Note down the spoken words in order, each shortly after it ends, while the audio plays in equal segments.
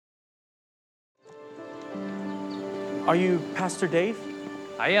Are you Pastor Dave?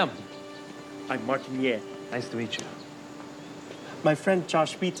 I am. I'm Martin Ye. Nice to meet you. My friend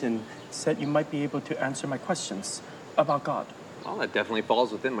Josh Beaton said you might be able to answer my questions about God. Well, that definitely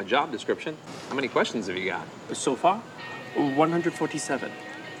falls within my job description. How many questions have you got? So far, 147.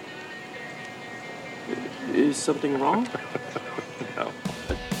 Is something wrong? No.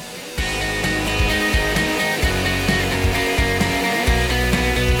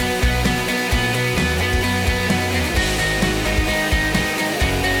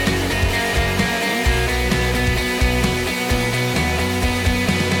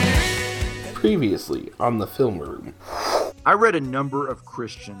 Previously on the Film Room. I read a number of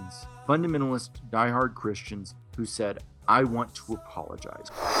Christians, fundamentalist, diehard Christians, who said, I want to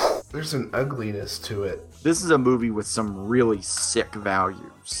apologize. There's an ugliness to it. This is a movie with some really sick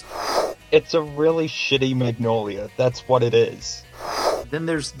values. It's a really shitty Magnolia. That's what it is. Then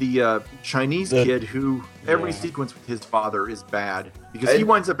there's the Chinese kid who every sequence with his father is bad because he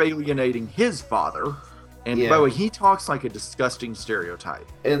winds up alienating his father. And by the way, he talks like a disgusting stereotype.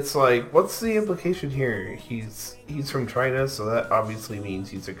 It's like, what's the implication here? He's from China, so that obviously means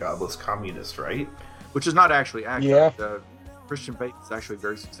he's a godless communist, right? Which is not actually accurate. Yeah. The Christian faith is actually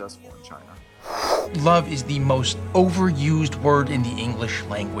very successful in China. Love is the most overused word in the English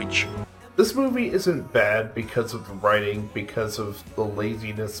language. This movie isn't bad because of the writing, because of the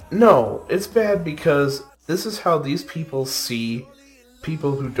laziness. No, it's bad because this is how these people see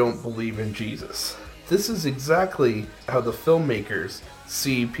people who don't believe in Jesus. This is exactly how the filmmakers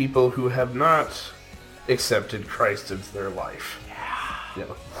see people who have not accepted Christ into their life. Yeah.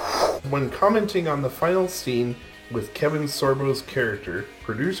 When commenting on the final scene with Kevin Sorbo's character,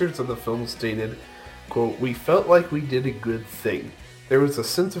 producers of the film stated, quote, "We felt like we did a good thing. There was a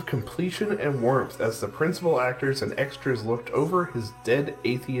sense of completion and warmth as the principal actors and extras looked over his dead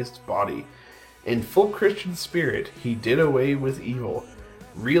atheist body. In full Christian spirit, he did away with evil.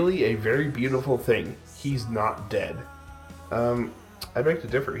 Really a very beautiful thing. He's not dead." I beg to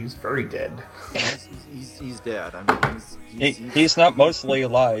differ. He's very dead. He's dead. I mean, He's not mostly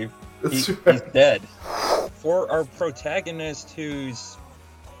alive. He's dead. For our protagonist who's,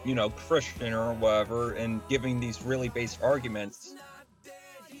 Christian or whatever, and giving these really base arguments,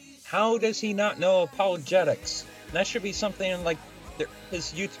 how does he not know apologetics? That should be something like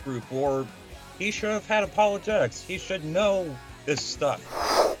his youth group, or he should have had apologetics. He should know this stuff.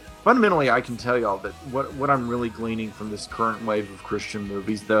 Fundamentally, I can tell y'all that what I'm really gleaning from this current wave of Christian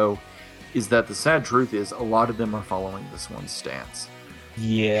movies, though, is that the sad truth is a lot of them are following this one stance.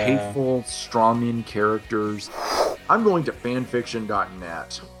 Yeah. Hateful, strawman characters. I'm going to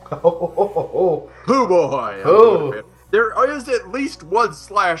fanfiction.net. Oh boy! Oh. There is at least one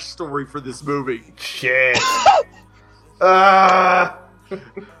slash story for this movie. Shit. I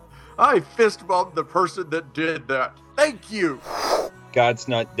fist bumped the person that did that. Thank you. God's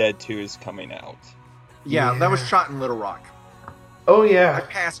Not Dead 2 is coming out. Yeah, that was shot in Little Rock. Oh, yeah. I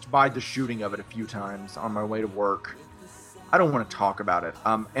passed by the shooting of it a few times on my way to work. I don't want to talk about it.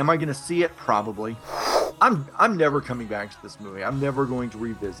 Am I going to see it? Probably. I'm never coming back to this movie. I'm never going to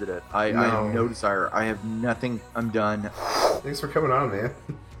revisit it. I have no desire. I have nothing. I'm done. Thanks for coming on, man.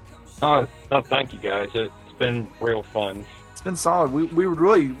 Oh, thank you guys. It's been real fun. It's been solid. We would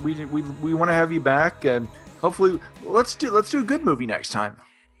really we want to have you back, and hopefully let's do a good movie next time.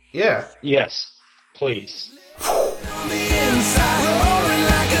 Yeah. Yes, please.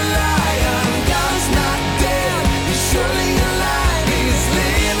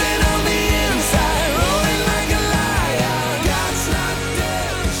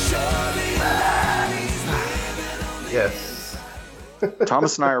 Yes.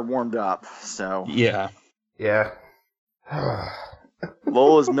 Thomas and I are warmed up, so Yeah. Yeah.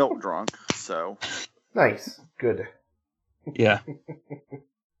 Lola's milk drunk, so Nice. Good. Yeah.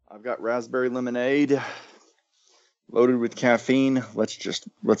 I've got raspberry lemonade loaded with caffeine.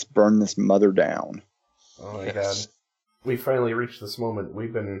 Let's burn this mother down. Oh my god. We finally reached this moment.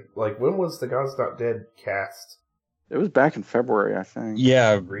 We've been, when was the God's Not Dead cast? It was back in February, I think.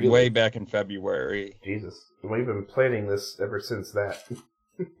 Yeah, Really? way back in February. Jesus. We've been planning this ever since that.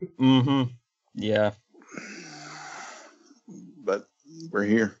 Mm-hmm. Yeah. But we're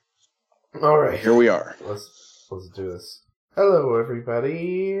here. Alright. Here we are. Let's do this. Hello,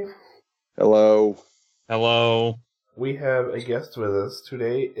 everybody. Hello. Hello. We have a guest with us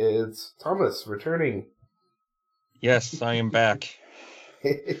today. It's Thomas, returning. Yes, I am back.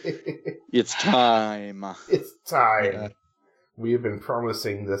 It's time. It's time. Yeah. We have been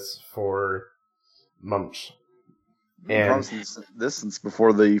promising this for months. Been promising this since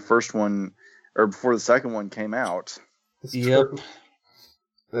before the first one, or before the second one came out. It's Yep. true.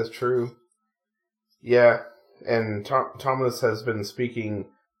 That's true. Yeah. and Thomas has been speaking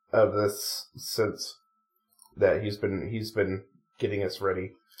of this since that he's been getting us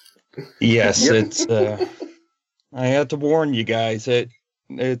ready. Yes, Yep. it's. I had to warn you guys. It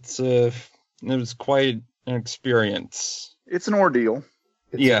was quite an experience. It's an ordeal.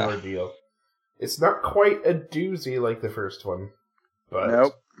 It's Yeah. an ordeal. It's not quite a doozy like the first one, but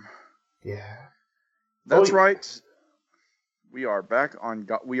Nope. yeah, That's Oh, right. We are back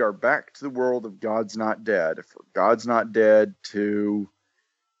we are back to the world of God's Not Dead. For God's Not Dead to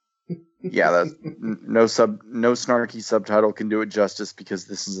yeah, that's no snarky subtitle can do it justice because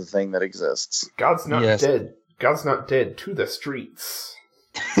this is a thing that exists. God's not Yes. dead. God's not dead to the streets.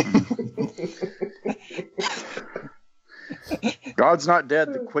 God's Not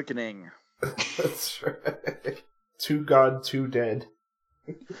Dead, the quickening. That's right. To God, to dead.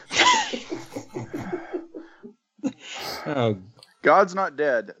 Oh, God's Not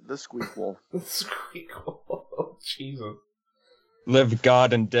Dead, the squeakquel. Squeakle. Oh, Jesus. live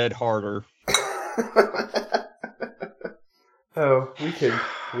God and dead harder. Oh, we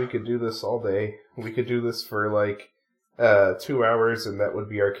could do this all day. We could do this for like 2 hours, and that would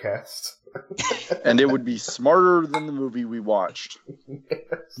be our cast. And it would be smarter than the movie we watched.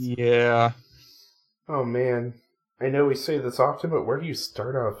 Yeah. Oh man, I know we say this often, but where do you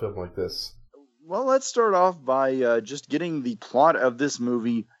start on a film like this? Well, let's start off by just getting the plot of this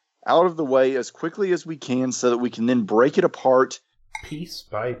movie out of the way as quickly as we can so that we can then break it apart. Piece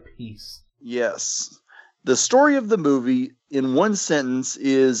by piece. Yes. The story of the movie, in one sentence,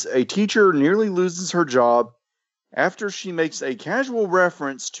 is a teacher nearly loses her job after she makes a casual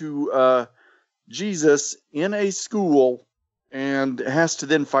reference to Jesus in a school and has to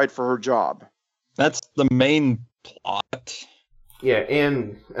then fight for her job. That's the main plot. Yeah,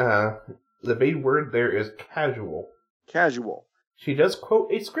 and the main word there is casual. Casual. She does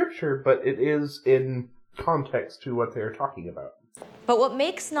quote a scripture, but it is in context to what they're talking about. But what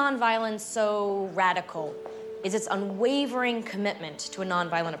makes nonviolence so radical is its unwavering commitment to a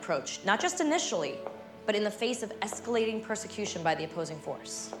nonviolent approach, not just initially, but in the face of escalating persecution by the opposing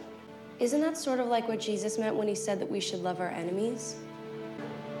force. Isn't that sort of like what Jesus meant when he said that we should love our enemies?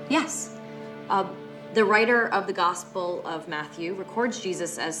 Yes. The writer of the Gospel of Matthew records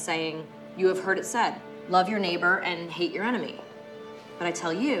Jesus as saying, "You have heard it said, love your neighbor and hate your enemy. But I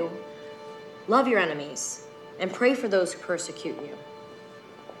tell you, love your enemies and pray for those who persecute you,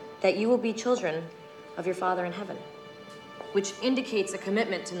 that you will be children of your Father in heaven," which indicates a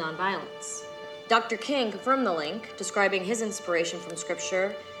commitment to nonviolence. Dr. King confirmed the link, describing his inspiration from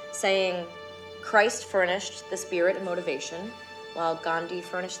Scripture, saying, Christ furnished the spirit and motivation, while Gandhi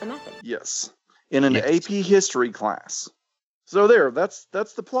furnished the method. Yes. In an Yes. AP history class. So that's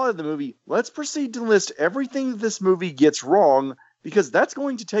the plot of the movie. Let's proceed to list everything that this movie gets wrong, because that's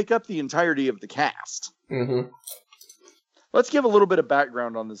going to take up the entirety of the cast. Mm-hmm. Let's give a little bit of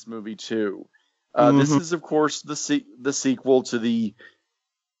background on this movie, too. This is, of course, the sequel to the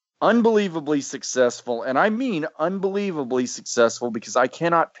unbelievably successful, and I mean unbelievably successful because I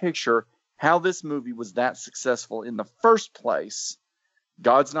cannot picture how this movie was that successful in the first place,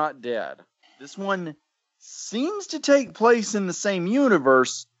 God's Not Dead. This one seems to take place in the same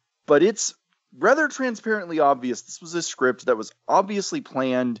universe, but it's rather transparently obvious this was a script that was obviously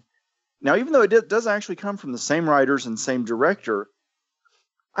planned. Now, even though it does actually come from the same writers and same director,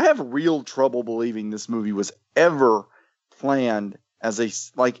 I have real trouble believing this movie was ever planned as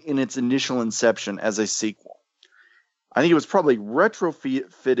in its initial inception as a sequel. I think it was probably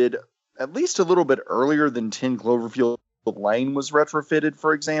retrofitted at least a little bit earlier than 10 Cloverfield Lane was retrofitted,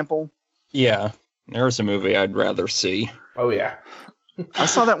 for example. Yeah. There's a movie I'd rather see. Oh, yeah. I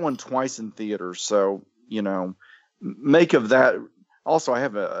saw that one twice in theaters, so, make of that. Also, I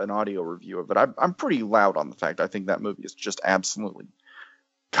have an audio review of it. I'm pretty loud on the fact I think that movie is just absolutely...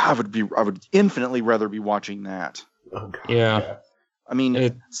 God, I would infinitely rather be watching that. Oh, God. Yeah. I mean,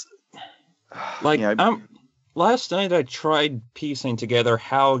 last night I tried piecing together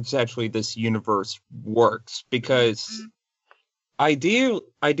how exactly this universe works, because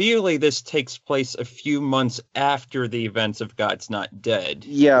ideally this takes place a few months after the events of God's Not Dead.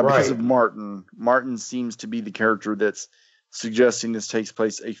 Yeah, because Right. of Martin. Martin seems to be the character that's suggesting this takes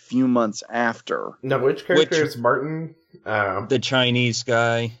place a few months after. Now, which character Which- is Martin? The Chinese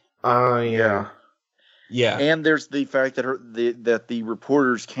guy. Yeah. Yeah. And there's the fact that the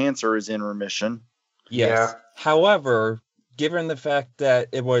reporter's cancer is in remission. Yes. Yeah. However, given the fact that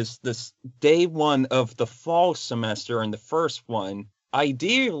it was this day one of the fall semester in the first one,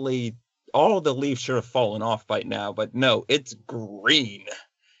 ideally all the leaves should have fallen off by now, but no, it's green.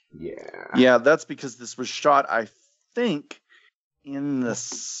 Yeah. Yeah, that's because this was shot, I think, in the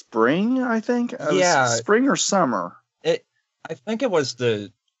spring, I think. It Yeah. was spring or summer. I think it was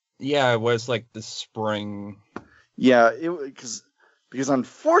it was like the spring. Yeah, because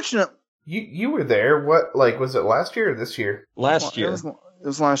unfortunately, You were there. What, like, was it last year or this year? Last year. It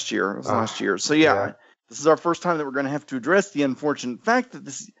was last year. It was last year. So yeah, this is our first time that we're going to have to address the unfortunate fact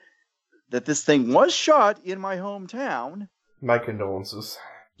that this thing was shot in my hometown. My condolences.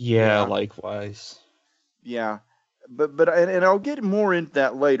 Yeah, likewise. Yeah, but I'll get more into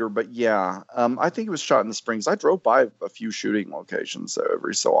that later. But yeah, I think it was shot in the springs. I drove by a few shooting locations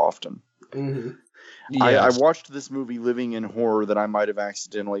every so often. Mm-hmm. I watched this movie living in horror that I might have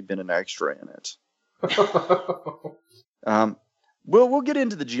accidentally been an extra in it. We'll get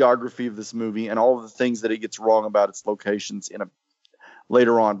into the geography of this movie and all of the things that it gets wrong about its locations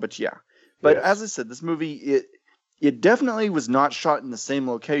later on. But yeah, as I said, this movie it definitely was not shot in the same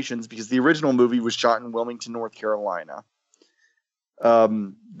locations because the original movie was shot in Wilmington, North Carolina.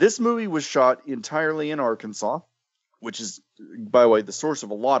 This movie was shot entirely in Arkansas, which is, by the way, the source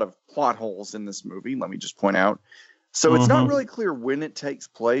of a lot of plot holes in this movie, let me just point out. So it's not really clear when it takes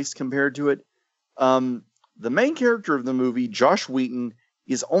place compared to it. The main character of the movie, Josh Wheaton,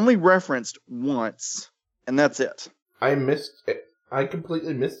 is only referenced once, and that's it. I missed it. I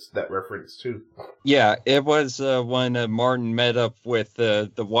completely missed that reference, too. Yeah, it was when Martin met up with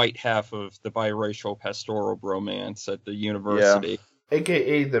the white half of the biracial pastoral bromance at the university. Yeah.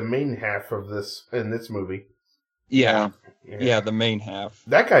 AKA the main half of this, in this movie. Yeah, the main half.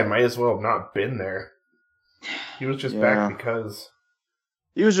 That guy might as well have not been there. He was just back because...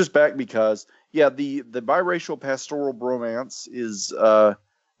 He was just back because... Yeah, the biracial pastoral bromance is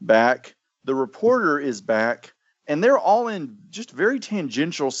back. The reporter is back. And they're all in just very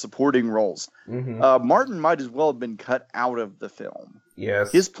tangential supporting roles. Mm-hmm. Martin might as well have been cut out of the film.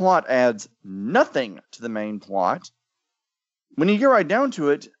 Yes. His plot adds nothing to the main plot. When you get right down to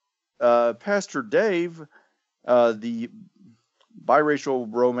it, Pastor Dave, the biracial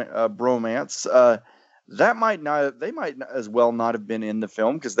bromance, they might as well not have been in the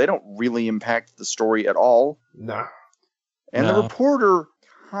film because they don't really impact the story at all. Nah. And the reporter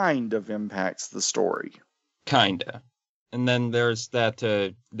kind of impacts the story. Kinda. And then there's that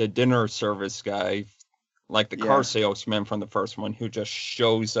the dinner service guy, like the car salesman from the first one, who just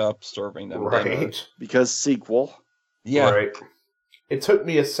shows up serving them dinner. Because sequel. Yeah. Right. It took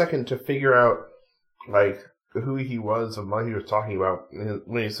me a second to figure out, like, who he was and what he was talking about.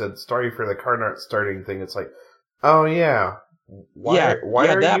 When he said, sorry for the car not starting thing, it's like, oh yeah. Why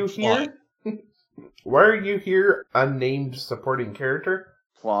are you here? Why are you here, unnamed supporting character?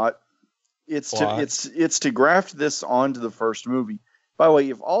 Plot. It's to graft this onto the first movie. By the way,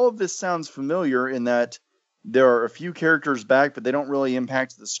 if all of this sounds familiar in that there are a few characters back, but they don't really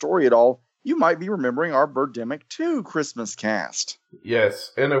impact the story at all, you might be remembering our Birdemic 2 Christmas cast.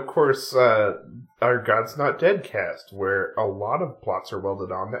 Yes, and of course, our God's Not Dead cast, where a lot of plots are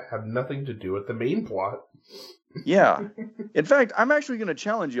welded on that have nothing to do with the main plot. Yeah. In fact, I'm actually going to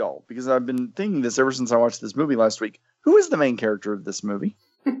challenge y'all, because I've been thinking this ever since I watched this movie last week. Who is the main character of this movie?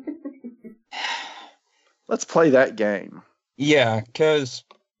 Let's play that game. Yeah, because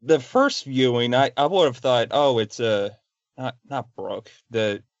the first viewing, I would have thought, oh, it's not Brooke,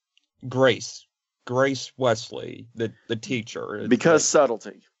 the Grace Wesley, the teacher. Because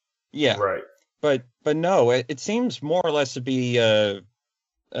subtlety. Yeah. Right. But no, it seems more or less to be our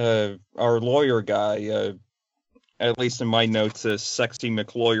lawyer guy, at least in my notes, a sexy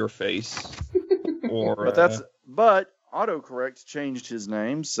McLawyer face. But autocorrect changed his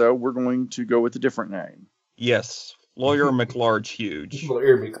name, so we're going to go with a different name. Yes, Lawyer McLarge Huge.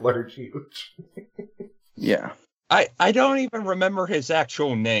 Lawyer McLarge Huge. Yeah. I don't even remember his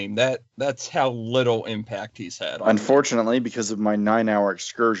actual name. That's how little impact he's had on Unfortunately, because of my 9-hour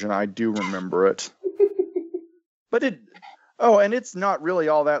excursion, I do remember it. But and it's not really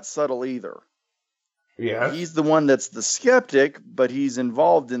all that subtle either. Yeah. He's the one that's the skeptic, but he's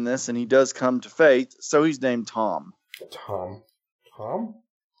involved in this and he does come to faith, so he's named Tom. Tom?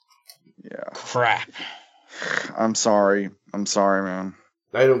 Yeah. Crap. I'm sorry, man.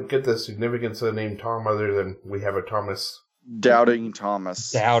 I don't get the significance of the name Tom other than we have a Thomas. Doubting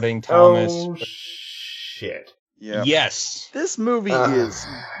Thomas. Oh, shit. Yeah. Yes. This movie is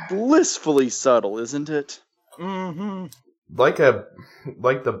blissfully subtle, isn't it? Mm-hmm. Like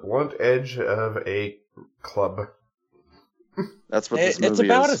the blunt edge of a club. That's what this movie is. It's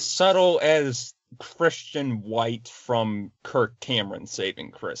about as subtle as Christian White from Kirk Cameron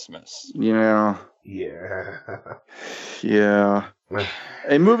Saving Christmas. Yeah.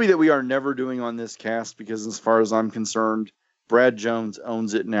 A movie that we are never doing on this cast because, as far as I'm concerned, Brad Jones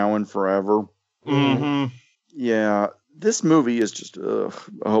owns it now and forever. Mm-hmm. Yeah. this movie is just,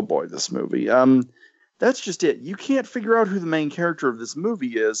 oh boy, this movie. That's just it. You can't figure out who the main character of this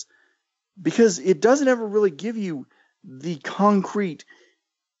movie is because it doesn't ever really give you the concrete,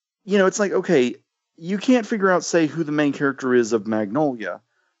 it's like, okay, you can't figure out, say, who the main character is of Magnolia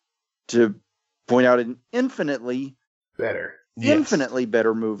to point out an infinitely better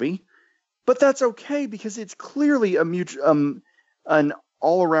movie. But that's okay because it's clearly an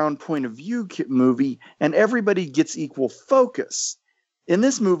all-around point of view movie, and everybody gets equal focus. In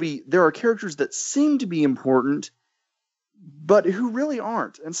this movie, there are characters that seem to be important, but who really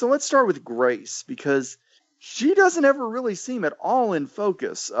aren't. And so let's start with Grace, because she doesn't ever really seem at all in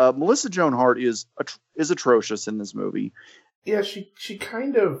focus. Melissa Joan Hart is atrocious in this movie. Yeah, she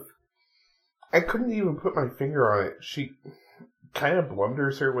kind of... I couldn't even put my finger on it. She kind of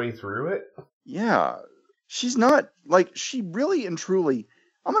blunders her way through it. Yeah. She's not, she really and truly...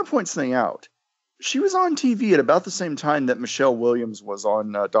 I'm going to point something out. She was on TV at about the same time that Michelle Williams was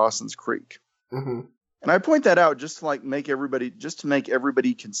on Dawson's Creek. Mm-hmm. And I point that out just to make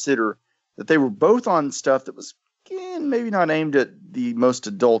everybody consider that they were both on stuff that was, again, maybe not aimed at the most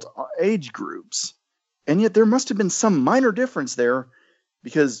adult age groups. And yet there must have been some minor difference there,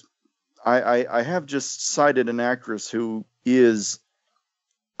 because I have just cited an actress who is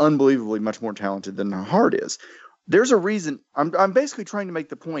unbelievably much more talented than Hart is. There's a reason. I'm basically trying to make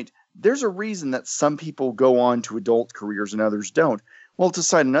the point. There's a reason that some people go on to adult careers and others don't. Well, to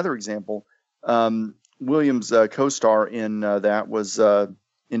cite another example, Williams' co-star in that was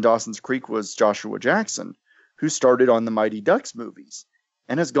in Dawson's Creek was Joshua Jackson, who started on the Mighty Ducks movies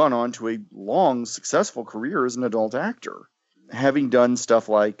and has gone on to a long, successful career as an adult actor, having done stuff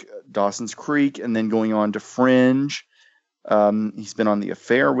like Dawson's Creek and then going on to Fringe. He's been on The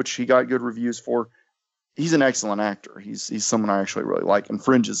Affair, which he got good reviews for. He's an excellent actor. He's someone I actually really like. And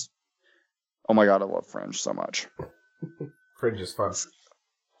Fringe is, oh my God, I love Fringe so much. Fringe is fun.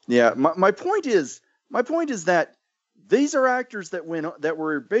 Yeah, my point is that these are actors that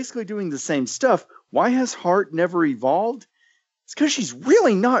were basically doing the same stuff. Why has Hart never evolved? It's because she's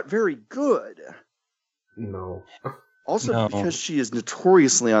really not very good. No. Also, because she is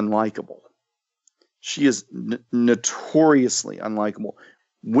notoriously unlikable. She is notoriously unlikable.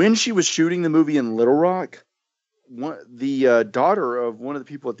 When she was shooting the movie in Little Rock, the daughter of one of the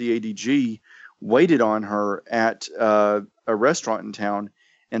people at the ADG waited on her at a restaurant in town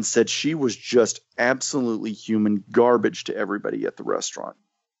and said she was just absolutely human garbage to everybody at the restaurant.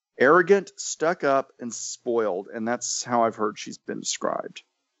 Arrogant, stuck up, and spoiled, and that's how I've heard she's been described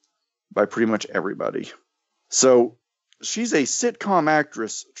by pretty much everybody. So she's a sitcom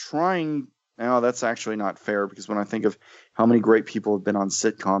actress trying... Now, that's actually not fair, because when I think of how many great people have been on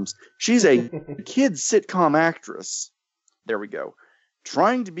sitcoms, she's a kid sitcom actress. There we go.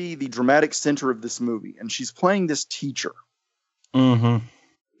 Trying to be the dramatic center of this movie, and she's playing this teacher. Mm-hmm.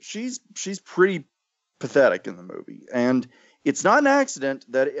 She's pretty pathetic in the movie, and it's not an accident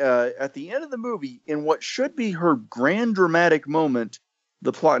that at the end of the movie, in what should be her grand dramatic moment,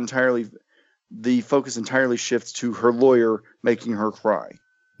 the focus entirely shifts to her lawyer making her cry.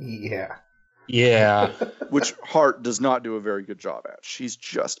 Yeah. Yeah. Which Hart does not do a very good job at. She's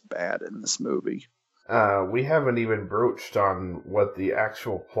just bad in this movie. We haven't even broached on what the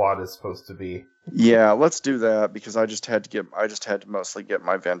actual plot is supposed to be. Yeah, let's do that, because I just had to mostly get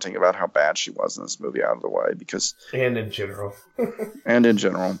my venting about how bad she was in this movie out of the way, because... And in general.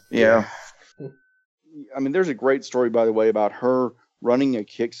 Yeah. I mean, there's a great story, by the way, about her running a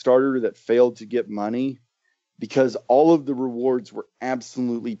Kickstarter that failed to get money because all of the rewards were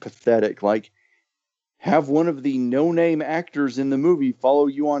absolutely pathetic. Like, have one of the no-name actors in the movie follow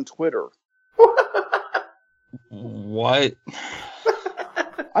you on Twitter. What?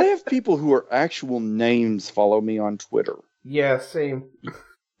 I have people who are actual names follow me on Twitter. Yeah, same.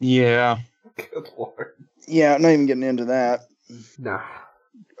 Yeah. Good Lord. Yeah, not even getting into that. Nah.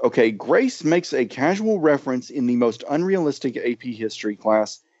 Okay, Grace makes a casual reference in the most unrealistic AP history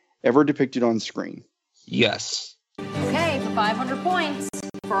class ever depicted on screen. Yes. Okay, for 500 points,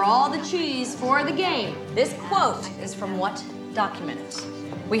 for all the cheese for the game. This quote is from what document?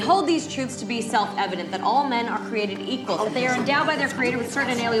 We hold these truths to be self-evident, that all men are created equal, that they are endowed by their creator with certain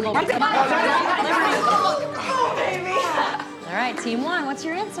inalienable rights. All right, team one, what's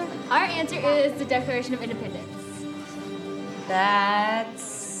your answer? Our answer is the Declaration of Independence.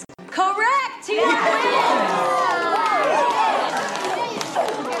 That's correct! Team wins!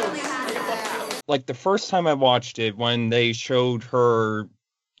 Like, the first time I watched it, when they showed her,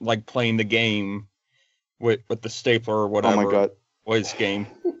 like, playing the game with the stapler or whatever. Oh my God. Was game.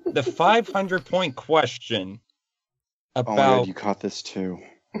 The 500-point question about... Oh my God, you caught this too.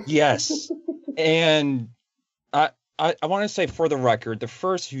 Yes. And I I want to say for the record, the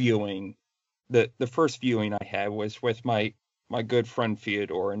first viewing I had was with my good friend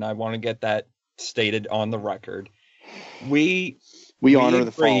Theodore, and I want to get that stated on the record. We honor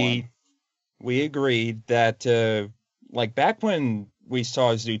the fallen. We agreed that like back when we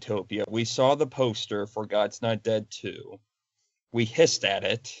saw Zootopia, we saw the poster for God's Not Dead 2. We hissed at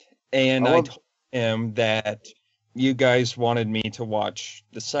it, and I told him that you guys wanted me to watch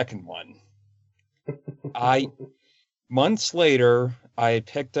the second one. Months later, I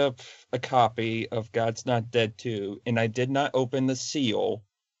picked up a copy of God's Not Dead 2, and I did not open the seal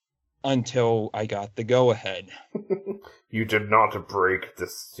until I got the go-ahead. You did not break the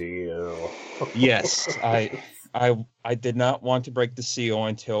seal. Yes, I did not want to break the seal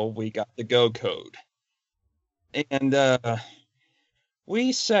until we got the go code. And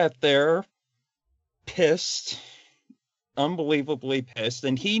we sat there pissed, unbelievably pissed,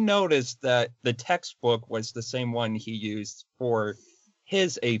 and he noticed that the textbook was the same one he used for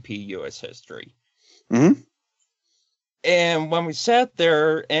his AP US History. Mm-hmm. And when we sat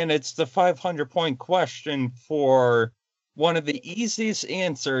there, and it's the 500-point question for one of the easiest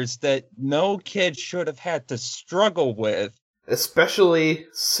answers that no kid should have had to struggle with. Especially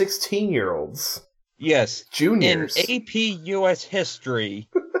 16-year-olds. Yes. Juniors. In AP US History.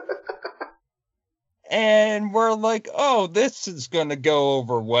 And we're like, oh, this is going to go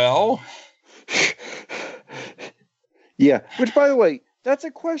over well. Yeah, which, by the way, that's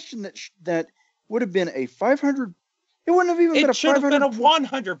a question that would have been a 500... It wouldn't have even been a 500... It should have been a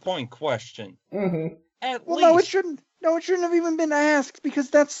 100-point question. Mm-hmm. At least. No, it shouldn't. No, it shouldn't have even been asked, because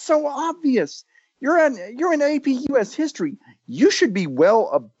that's so obvious. You're in AP US History. You should be well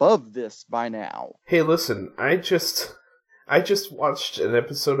above this by now. Hey, listen, I just watched an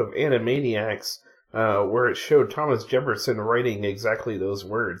episode of Animaniacs where it showed Thomas Jefferson writing exactly those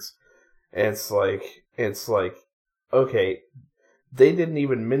words. And it's like, okay, they didn't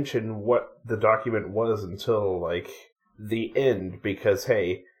even mention what the document was until, like, the end, because,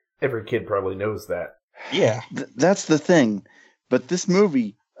 hey, every kid probably knows that. Yeah. That's the thing. But this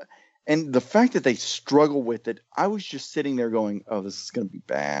movie, and the fact that they struggle with it, I was just sitting there going, oh, this is going to be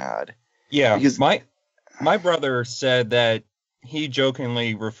bad. Yeah, because my brother said that he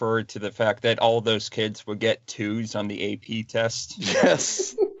jokingly referred to the fact that all those kids would get 2s on the AP test.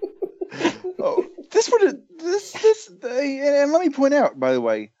 Yes. Oh, and let me point out, by the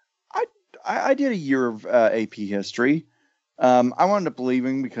way, I did a year of AP history. I wound up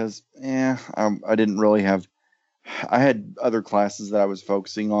leaving because, I didn't really have. I had other classes that I was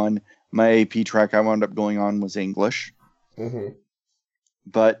focusing on. My AP track I wound up going on was English. Mm-hmm.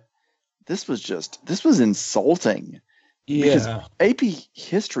 But this was insulting. Yeah. Because AP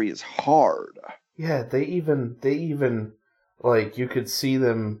history is hard. Yeah, they even like, you could see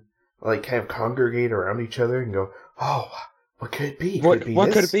them like kind of congregate around each other and go, oh, what could it be? What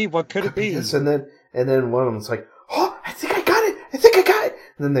could it be? What could it be? This? And then one of them's like, oh, I think I got it.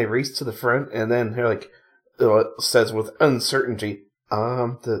 And then they race to the front, and then they're like, says with uncertainty,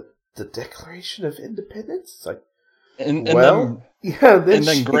 the Declaration of Independence? It's like, and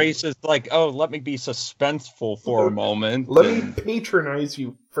then Grace is like, oh, let me be suspenseful for a moment. Let me patronize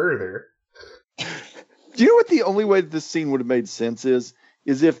you further. Do you know what the only way that this scene would have made sense is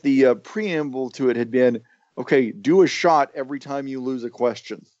if the preamble to it had been, okay, do a shot every time you lose a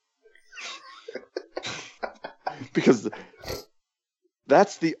question. Because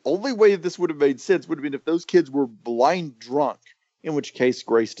that's the only way this would have made sense, would have been if those kids were blind drunk, in which case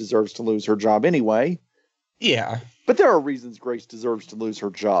Grace deserves to lose her job anyway. Yeah. But there are reasons Grace deserves to lose her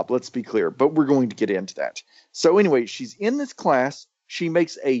job, let's be clear, but we're going to get into that. So anyway, she's in this class, she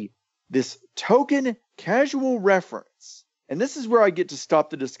makes this token casual reference, and this is where I get to stop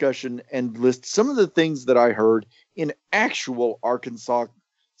the discussion and list some of the things that I heard in actual Arkansas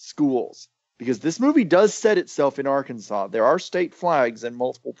schools. Because this movie does set itself in Arkansas. There are state flags at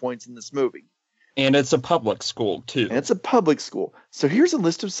multiple points in this movie. And it's a public school, too. And it's a public school. So here's a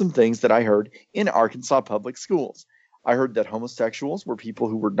list of some things that I heard in Arkansas public schools. I heard that homosexuals were people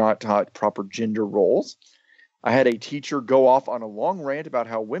who were not taught proper gender roles. I had a teacher go off on a long rant about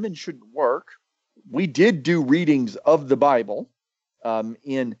how women shouldn't work. We did do readings of the Bible. Now,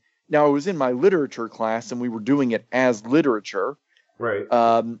 it was in my literature class, and we were doing it as literature. Right.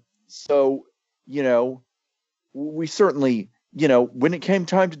 So, we certainly, when it came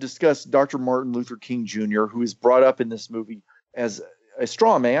time to discuss Dr. Martin Luther King Jr., who is brought up in this movie as a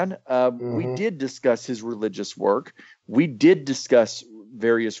straw man, we did discuss his religious work. We did discuss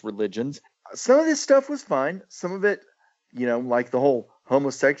various religions. Some of this stuff was fine. Some of it, like the whole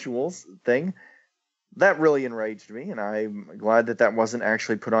homosexuals thing, that really enraged me, and I'm glad that wasn't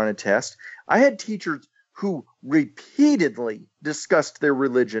actually put on a test. I had teachers who repeatedly discussed their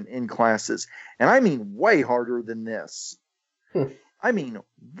religion in classes. And I mean way harder than this. I mean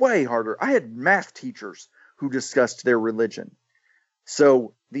way harder. I had math teachers who discussed their religion.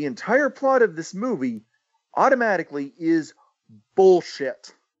 So the entire plot of this movie automatically is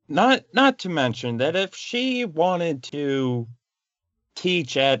bullshit. Not to mention that if she wanted to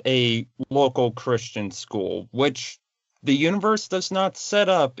teach at a local Christian school, which the universe does not set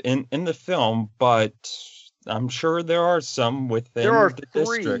up in the film, but I'm sure there are some within the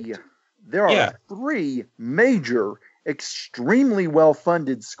district. There are three major, extremely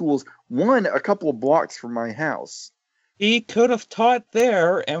well-funded schools, one a couple of blocks from my house. He could have taught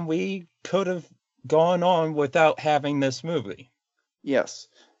there, and we could have gone on without having this movie. Yes.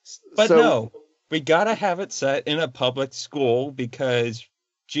 But no, we gotta have it set in a public school because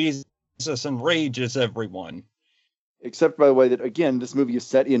Jesus enrages everyone. Except, by the way, that, again, this movie is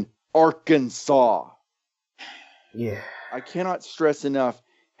set in Arkansas. Yeah. I cannot stress enough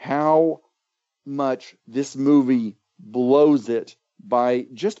how much this movie blows it by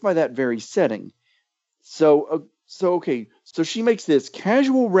that very setting. So she makes this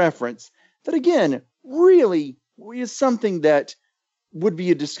casual reference that, again, really is something that would be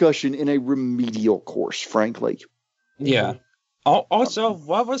a discussion in a remedial course, frankly. Yeah. Also,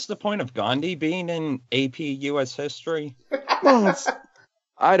 what was the point of Gandhi being in AP U.S. history? Well,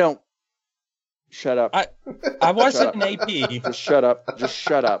 I don't. Shut up. I wasn't in AP. Just shut up. Just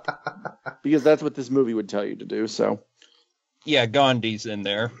shut up. Because that's what this movie would tell you to do, so. Yeah, Gandhi's in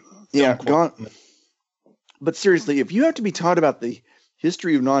there. Yeah, but seriously, if you have to be taught about the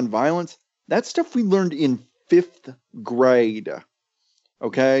history of nonviolence, that's stuff we learned in 5th grade.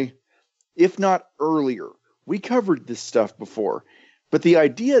 Okay? If not earlier. We covered this stuff before. But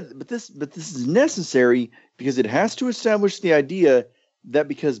this is necessary because it has to establish the idea that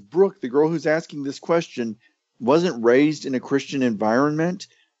because Brooke, the girl who's asking this question, wasn't raised in a Christian environment,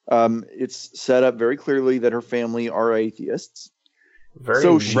 it's set up very clearly that her family are atheists.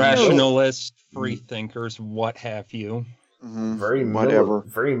 Very rationalists, free thinkers, what have you. Very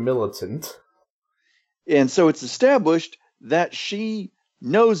militant. And so it's established that she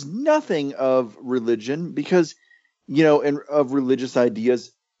knows nothing of religion because, and of religious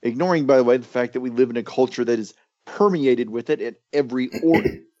ideas, ignoring, by the way, the fact that we live in a culture that is permeated with it at every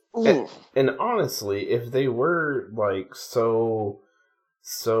order. and honestly, if they were like so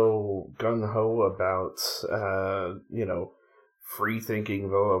gung-ho about free thinking,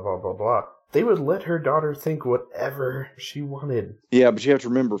 blah blah blah blah, they would let her daughter think whatever she wanted. Yeah, but you have to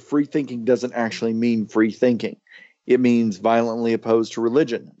remember, free thinking doesn't actually mean free thinking. It means violently opposed to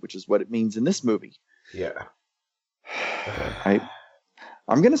religion, which is what it means in this movie. Yeah.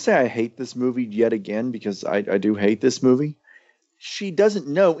 I'm going to say I hate this movie yet again because I do hate this movie. She doesn't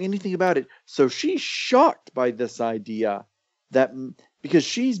know anything about it. So she's shocked by this idea that because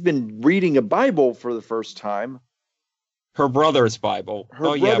she's been reading a Bible for the first time. Her brother's Bible.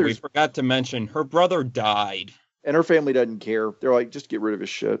 Yeah, we forgot to mention her brother died. And her family doesn't care. They're like, just get rid of his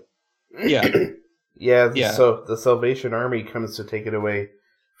shit. Yeah. Yeah. So the Salvation Army comes to take it away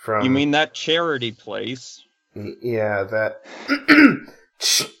from... You mean that charity place? Yeah, that...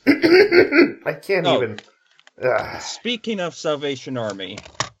 I can't even... Speaking of Salvation Army,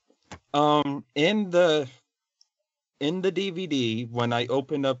 in the DVD, when I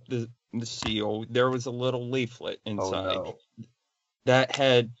opened up the seal, there was a little leaflet inside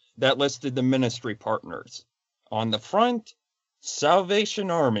that listed the ministry partners. On the front, Salvation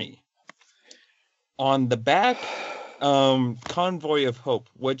Army. On the back, Convoy of Hope,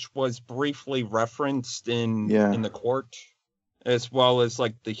 which was briefly referenced in the court, as well as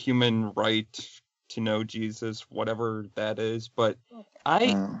like the human right to know Jesus, whatever that is. But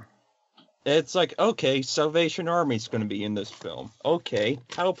it's like, okay, Salvation Army's going to be in this film. Okay,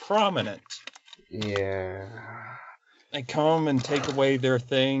 how prominent? Yeah. They come and take away their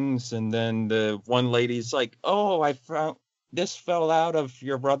things, and then the one lady's like, oh, I found this fell out of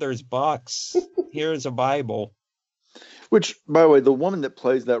your brother's box. Here's a Bible. Which, by the way, the woman that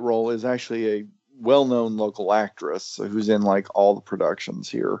plays that role is actually a well-known local actress who's in like all the productions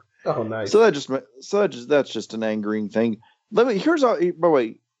here. Oh, nice. So that's just an angering thing. Here's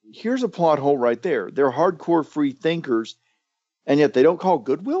a plot hole right there. They're hardcore free thinkers, and yet they don't call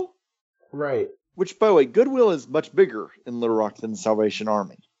Goodwill? Right. Which, by the way, Goodwill is much bigger in Little Rock than Salvation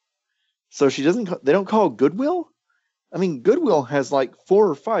Army. So they don't call Goodwill? I mean, Goodwill has like 4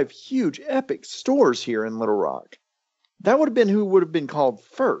 or 5 huge epic stores here in Little Rock. That would have been who would have been called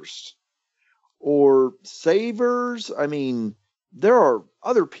first. Or Savers. I mean, there are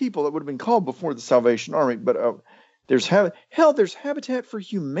other people that would have been called before the Salvation Army, but There's there's Habitat for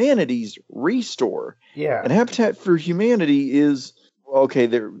Humanity's Restore. Yeah. And Habitat for Humanity is, okay,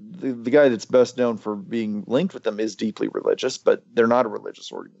 the guy that's best known for being linked with them is deeply religious, but they're not a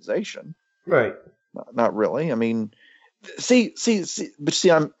religious organization. Right. Not really. I mean, see,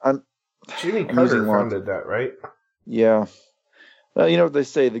 I'm Jimmy Carter founded that, right? Yeah. Well, you know what they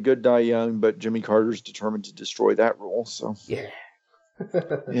say, the good die young, but Jimmy Carter's determined to destroy that rule, so. Yeah.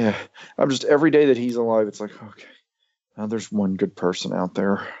 Yeah. I'm just, every day that he's alive, it's like, okay, now there's one good person out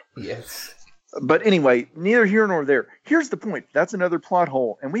there. Yes. But anyway, neither here nor there. Here's the point. That's another plot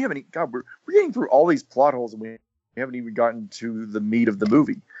hole. And we haven't, God, we're getting through all these plot holes and we haven't even gotten to the meat of the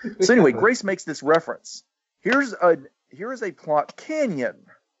movie. So anyway, Grace makes this reference. Here is a plot canyon.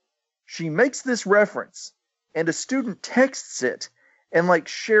 She makes this reference and a student texts it and like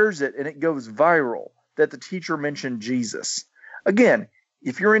shares it and it goes viral that the teacher mentioned Jesus. Again,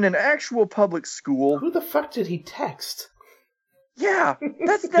 if you're in an actual public school. Who the fuck did he text? Yeah,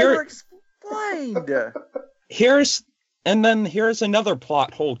 that's never explained. Here's another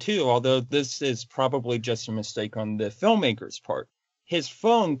plot hole too, although this is probably just a mistake on the filmmaker's part. His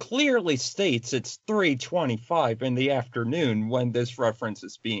phone clearly states it's 3:25 in the afternoon when this reference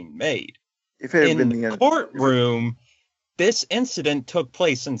is being made. If it had in been the courtroom, this incident took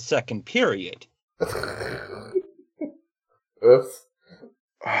place in second period. Oops.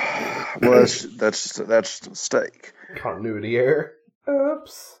 Well, that's a mistake. Continuity error.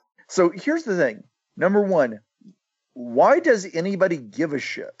 Oops. So here's the thing. Number one, why does anybody give a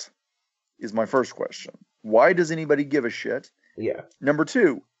shit? Is my first question. Why does anybody give a shit? Yeah. Number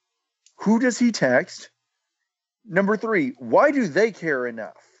two, who does he text? Number three, why do they care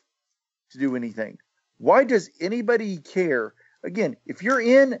enough to do anything? Why does anybody care? Again, if you're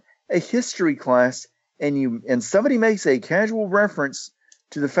in a history class and somebody makes a casual reference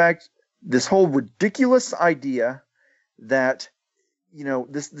to the fact, this whole ridiculous idea that, you know,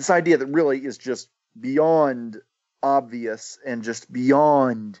 this idea that really is just beyond obvious and just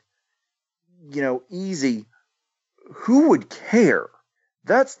beyond, you know, easy, who would care?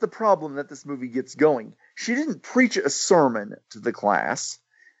 That's the problem that this movie gets going. She didn't preach a sermon to the class.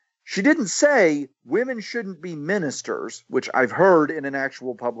 She didn't say women shouldn't be ministers, which I've heard in an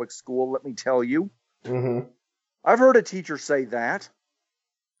actual public school, let me tell you. Mm-hmm. I've heard a teacher say that.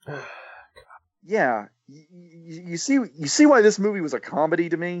 Yeah. You see why this movie was a comedy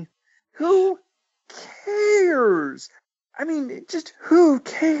to me? Who cares? I mean, just who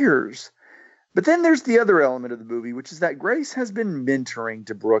cares? But then there's the other element of the movie, which is that Grace has been mentoring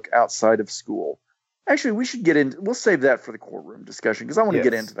to Brooke outside of school. Actually, we'll save that for the courtroom discussion because I want to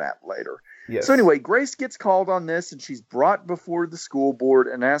get into that later. Yes. So anyway, Grace gets called on this and she's brought before the school board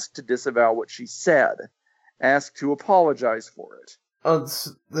and asked to disavow what she said, asked to apologize for it.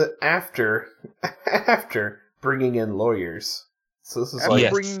 After bringing in lawyers. So this is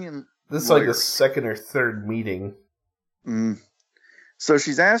like the second or third meeting. So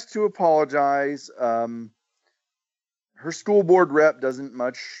she's asked to apologize. Her school board rep doesn't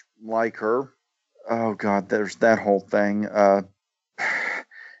much like her. Oh God, there's that whole thing.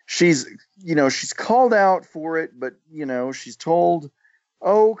 She's called out for it, but she's told,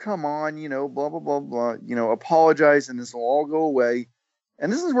 oh, come on, blah, blah, blah, blah, apologize and this will all go away.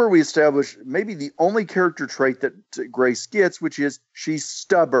 And this is where we establish maybe the only character trait that Grace gets, which is she's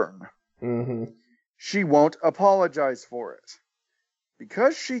stubborn. Mm-hmm. She won't apologize for it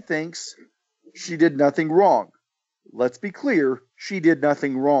because she thinks she did nothing wrong. Let's be clear. She did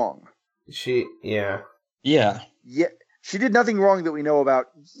nothing wrong. Yeah. She did nothing wrong that we know about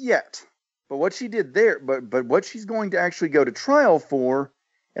yet. But what she did there, but what she's going to actually go to trial for,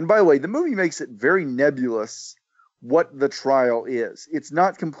 and by the way, the movie makes it very nebulous what the trial is. It's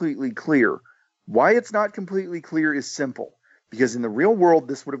not completely clear. Why it's not completely clear is simple. Because in the real world,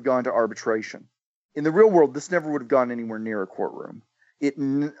 this would have gone to arbitration. In the real world, this never would have gone anywhere near a courtroom.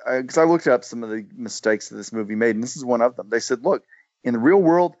 Because I looked up some of the mistakes that this movie made, and this is one of them. They said, look, in the real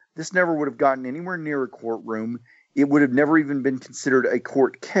world, this never would have gotten anywhere near a courtroom. It would have never even been considered a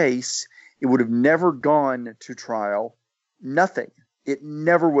court case. It would have never gone to trial. Nothing. It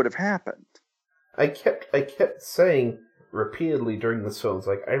never would have happened. I kept saying repeatedly during this film, it's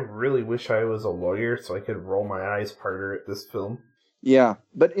like, I really wish I was a lawyer so I could roll my eyes harder at this film. Yeah,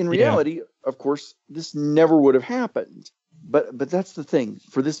 but in reality, of course, this never would have happened. But that's the thing.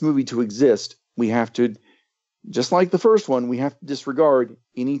 For this movie to exist, we have to, just like the first one, we have to disregard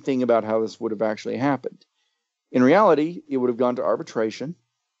anything about how this would have actually happened. In reality, it would have gone to arbitration.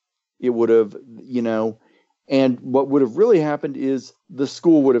 It would have, and what would have really happened is the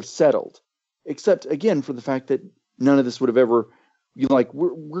school would have settled. Except, again, for the fact that none of this would have ever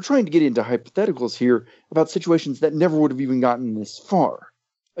we're trying to get into hypotheticals here about situations that never would have even gotten this far.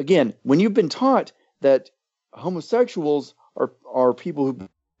 Again, when you've been taught that homosexuals are people who've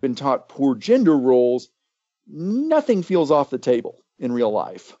been taught poor gender roles, nothing feels off the table in real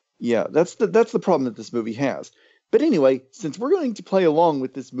life. Yeah, that's the problem that this movie has. But anyway, since we're going to play along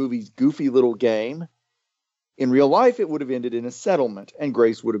with this movie's goofy little game, in real life it would have ended in a settlement, and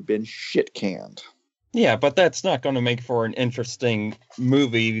Grace would have been shit-canned. Yeah, but that's not going to make for an interesting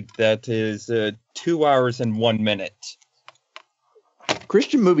movie that is 2 hours and 1 minute.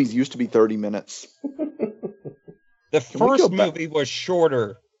 Christian movies used to be 30 minutes. The first movie was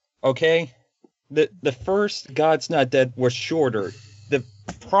shorter, okay? The first God's Not Dead was shorter. The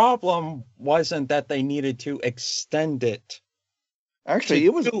problem wasn't that they needed to extend it. Actually,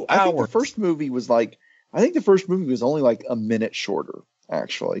 it was. I think the first movie was only like a minute shorter,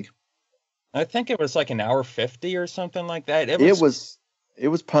 actually. I think it was like an hour 50 or something like that. It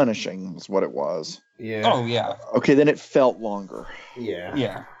was punishing, is what it was. Yeah. Oh, yeah. Okay, then it felt longer. Yeah.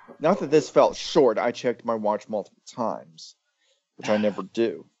 Yeah. Not that this felt short. I checked my watch multiple times, which I never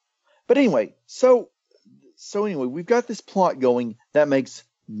do. But anyway, so anyway, we've got this plot going that makes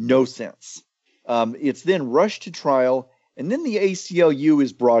no sense. It's then rushed to trial, and then the ACLU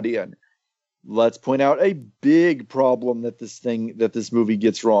is brought in. Let's point out a big problem that this movie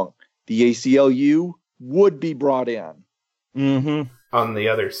gets wrong. The ACLU would be brought in. Mm-hmm. On the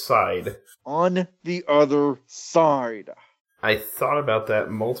other side. On the other side. I thought about that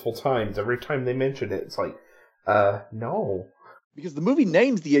multiple times. Every time they mention it, it's like, no. Because the movie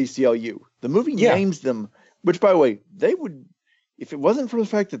names the ACLU. The movie names them, which, by the way, they would, if it wasn't for the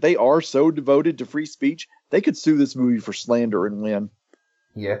fact that they are so devoted to free speech, they could sue this movie for slander and win.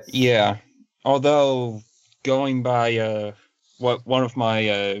 Yes. Yeah. Although, going by what one of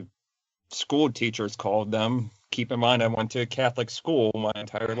my school teachers called them, keep in mind I went to a Catholic school my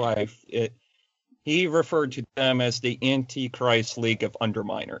entire life, he referred to them as the Antichrist League of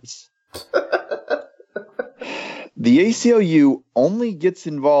Underminers. The ACLU only gets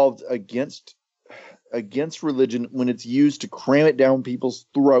involved against religion when it's used to cram it down people's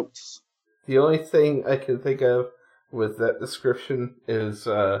throats. The only thing I can think of with that description is,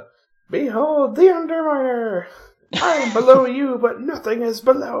 behold the Underminer! I'm below you, but nothing is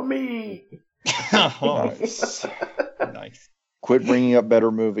below me! Nice. Nice. Quit bringing up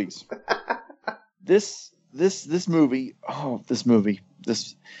better movies. This movie.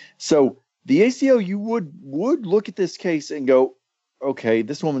 So the ACLU would look at this case and go, okay,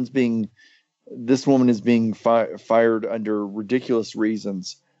 this woman is being fired under ridiculous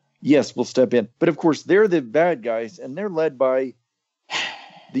reasons. Yes, we'll step in. But of course, they're the bad guys, and they're led by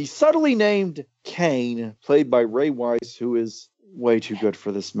the subtly named Kane, played by Ray Wise, who is way too good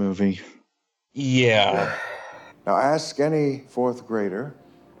for this movie. Yeah. Now ask any fourth grader.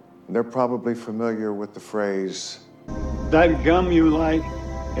 They're probably familiar with the phrase, "That gum you like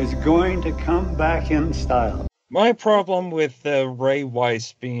is going to come back in style." My problem with Ray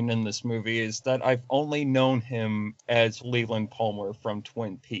Wise being in this movie is that I've only known him as Leland Palmer from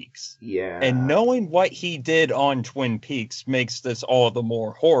Twin Peaks. Yeah. And knowing what he did on Twin Peaks makes this all the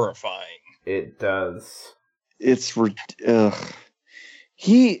more horrifying. It does. It's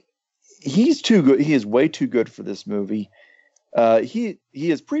he's too good. He is way too good for this movie. He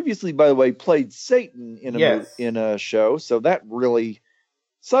has previously, by the way, played Satan in a show, so that really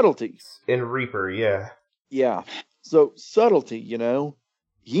subtlety. In Reaper, yeah. Yeah. So subtlety, you know.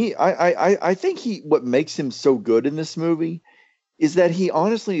 I think what makes him so good in this movie is that he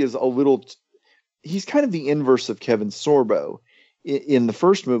honestly is he's kind of the inverse of Kevin Sorbo in the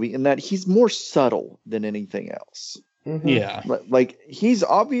first movie, in that he's more subtle than anything else. Mm-hmm. Yeah. Like, he's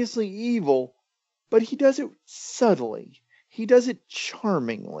obviously evil, but he does it subtly. He does it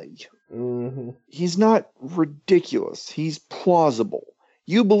charmingly. Mm-hmm. He's not ridiculous. He's plausible.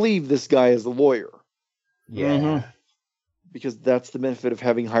 You believe this guy is a lawyer. Yeah. Mm-hmm. Because that's the benefit of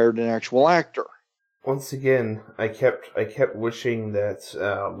having hired an actual actor. Once again, I kept wishing that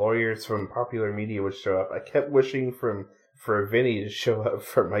lawyers from popular media would show up. I kept wishing for Vinny to show up,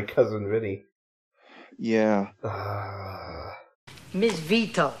 for my cousin Vinny. Yeah. Ms.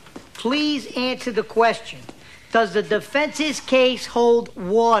 Vito, please answer the question. Does the defense's case hold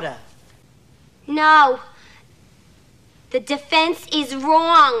water? No. The defense is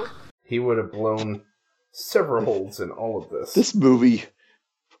wrong. He would have blown several holes in all of this. This movie,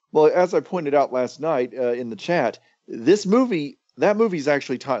 well, as I pointed out last night in the chat, that movie's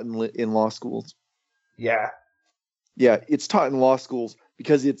actually taught in law schools. Yeah. Yeah, it's taught in law schools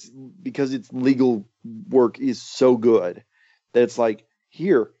because its legal work is so good that it's like,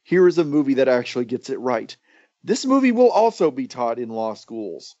 here is a movie that actually gets it right. This movie will also be taught in law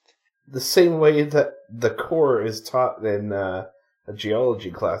schools. The same way that the core is taught in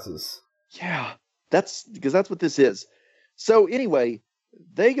geology classes. Yeah, that's what this is. So anyway,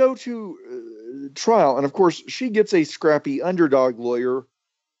 they go to trial, and of course, she gets a scrappy underdog lawyer.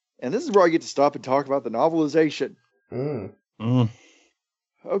 And this is where I get to stop and talk about the novelization.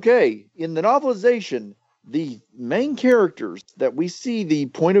 Okay, in the novelization, the main characters that we see the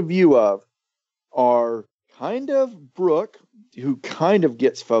point of view of are kind of Brooke, who kind of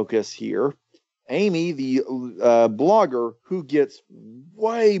gets focus here, Amy, the blogger, who gets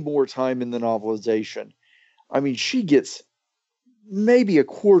way more time in the novelization. I mean, she gets maybe a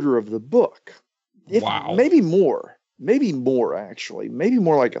quarter of the book. Wow. Maybe more. Maybe more, actually. Maybe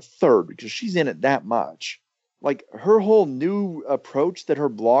more like a third, because she's in it that much. Like, her whole new approach that her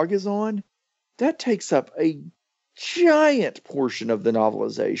blog is on, that takes up a giant portion of the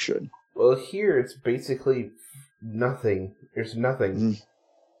novelization. Well, here it's basically nothing. There's nothing.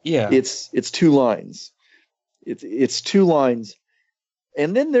 Yeah. It's 2 lines. It's 2 lines.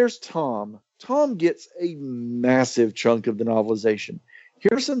 And then there's Tom. Tom gets a massive chunk of the novelization.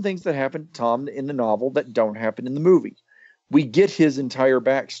 Here are some things that happen to Tom in the novel that don't happen in the movie. We get his entire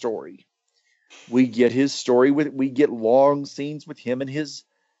backstory. We get his story we get long scenes with him and his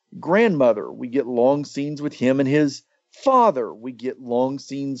grandmother. We get long scenes with him and his father. We get longer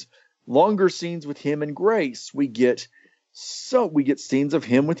scenes with him and Grace. We get scenes of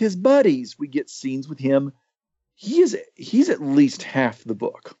him with his buddies. We get scenes with him. He's at least half the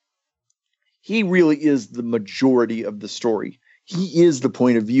book. He really is the majority of the story. He is the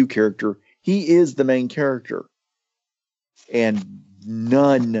point of view character. He is the main character. And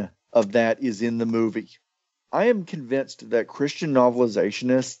none of that is in the movie. I am convinced that Christian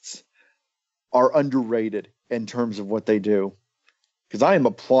novelizationists are underrated in terms of what they do. Because I am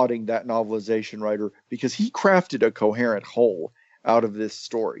applauding that novelization writer because he crafted a coherent whole out of this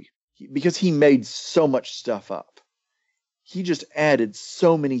story. Because he made so much stuff up. He just added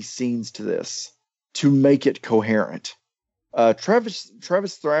so many scenes to this to make it coherent. Travis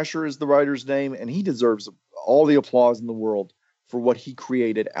Thrasher is the writer's name, and he deserves all the applause in the world for what he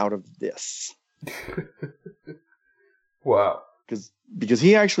created out of this. Wow. Because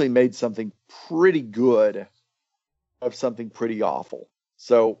he actually made something pretty good of something pretty awful.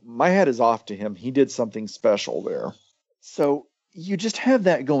 So my hat is off to him. He did something special there. So you just have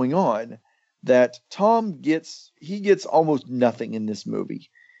that going on, that Tom gets almost nothing in this movie.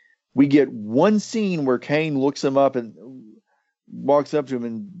 We get one scene where Kane looks him up and walks up to him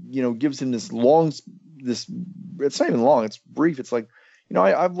and, gives him it's not even long, it's brief. It's like,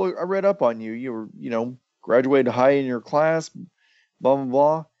 I read up on you. You were, graduated high in your class, blah, blah,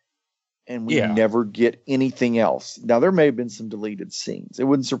 blah. And we never get anything else. Now, there may have been some deleted scenes. It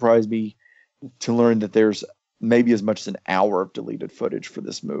wouldn't surprise me to learn that there's maybe as much as an hour of deleted footage for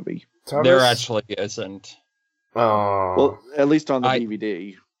this movie. There actually isn't. Well, at least on the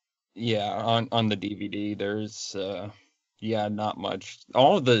DVD. Yeah, on the DVD, there's, not much.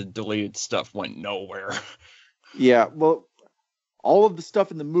 All of the deleted stuff went nowhere. Yeah, well, all of the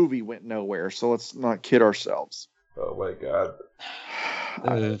stuff in the movie went nowhere, so let's not kid ourselves. Oh my god.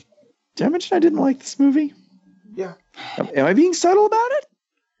 Did I mention I didn't like this movie? Yeah. Am I being subtle about it?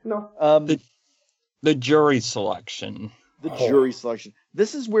 No. The jury selection. The jury selection.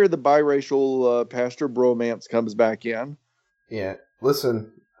 This is where the biracial pastor bromance comes back in. Yeah.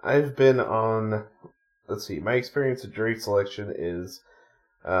 Listen, I've been on... Let's see. My experience of jury selection is,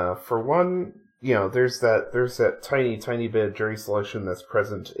 for one, there's that tiny bit of jury selection that's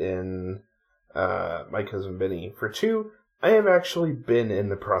present in My Cousin Benny. For two, I have actually been in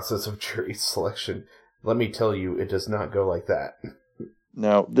the process of jury selection. Let me tell you, it does not go like that.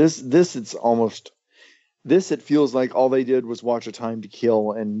 No, it feels like all they did was watch A Time to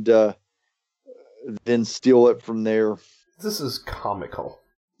Kill and then steal it from there. This is comical.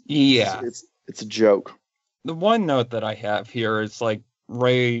 Yeah. It's a joke. The one note that I have here is like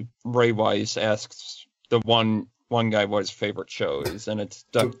Ray Weiss asks the one guy what his favorite show is, and it's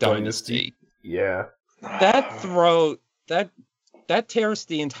Duck Dynasty. Yeah. That tears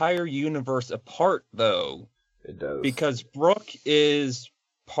the entire universe apart, though. It does. Because Brooke is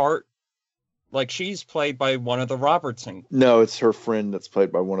she's played by one of the Robertsons. No, it's her friend that's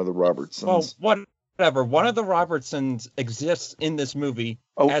played by one of the Robertsons. Well, whatever. One of the Robertsons exists in this movie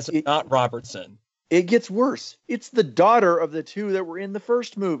not Robertson. It gets worse. It's the daughter of the two that were in the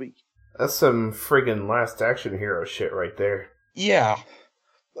first movie. That's some friggin' Last Action Hero shit right there. Yeah.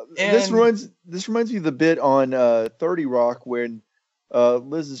 This reminds me of the bit on 30 Rock when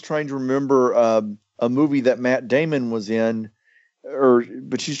Liz is trying to remember a movie that Matt Damon was in,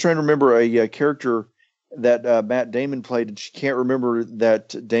 but she's trying to remember a character that Matt Damon played, and she can't remember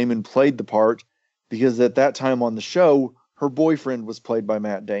that Damon played the part because at that time on the show, her boyfriend was played by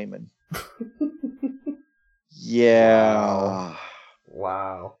Matt Damon. Yeah.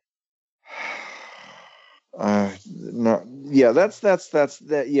 Wow. No, yeah, that's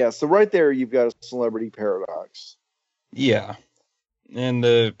that. Yeah, so right there, you've got a celebrity paradox. Yeah. And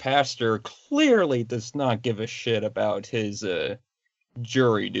the pastor clearly does not give a shit about his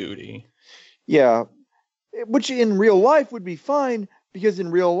jury duty. Yeah, which in real life would be fine, because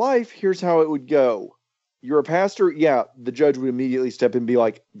in real life, here's how it would go. You're a pastor, yeah, the judge would immediately step in and be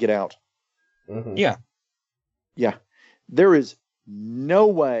like, get out. Mm-hmm. Yeah. Yeah. There is no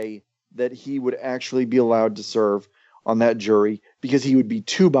way that he would actually be allowed to serve on that jury, because he would be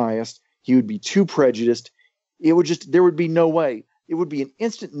too biased, he would be too prejudiced. There would be no way. It would be an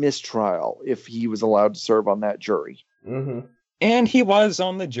instant mistrial if he was allowed to serve on that jury. Mm-hmm. And he was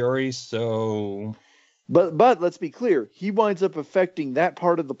on the jury, so... But let's be clear, he winds up affecting that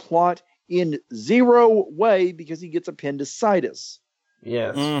part of the plot in zero way because he gets appendicitis.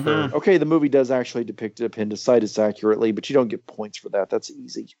 Yes. Mm-hmm. Okay, the movie does actually depict appendicitis accurately, but you don't get points for that. That's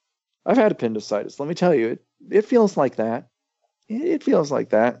easy. I've had appendicitis. Let me tell you, it feels like that. It feels like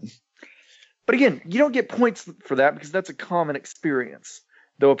that. But again, you don't get points for that because that's a common experience.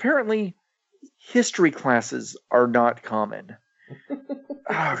 Though apparently, history classes are not common.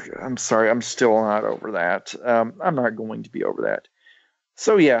 Oh, I'm sorry, I'm still not over that. I'm not going to be over that.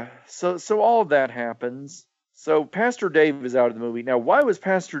 So yeah, so all of that happens. So Pastor Dave is out of the movie. Now, why was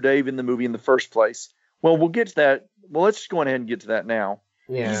Pastor Dave in the movie in the first place? Well, we'll get to that. Well, let's just go ahead and get to that now.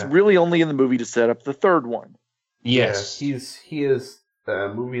 Yeah. He's really only in the movie to set up the third one. Yes. Yeah, he is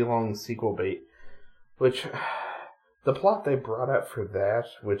movie-long sequel bait. Which, the plot they brought up for that,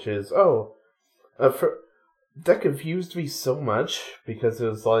 which is, that confused me so much, because it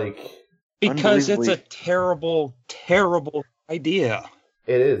was like... Because it's a terrible, terrible idea.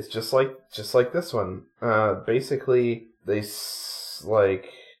 It is, just like this one. Basically, there's like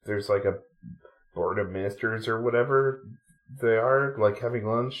a board of ministers or whatever they are, like having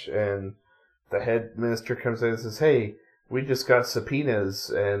lunch, and the head minister comes in and says, hey, we just got subpoenas,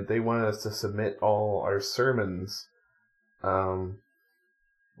 and they want us to submit all our sermons.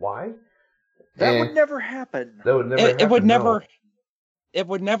 Why? That would never happen. That would never happen. It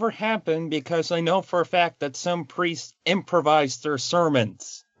would never happen, because I know for a fact that some priests improvise their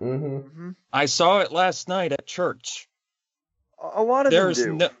sermons. Mm-hmm. Mm-hmm. I saw it last night at church. A lot of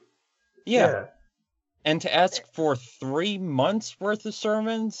them do. Yeah. And to ask for 3 months worth of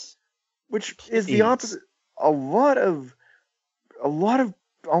sermons, which is the opposite. A lot of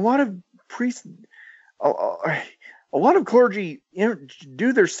priests, a lot of clergy,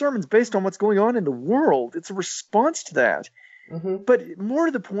 do their sermons based on what's going on in the world. It's a response to that. Mm-hmm. But more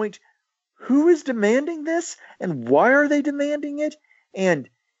to the point, who is demanding this, and why are they demanding it? And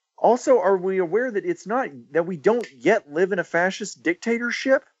also, are we aware that it's not that we don't yet live in a fascist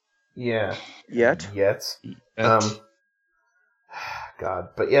dictatorship? Yeah. Yet. God,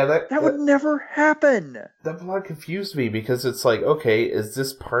 but yeah, that would never happen. That plot confused me, because it's like, okay, is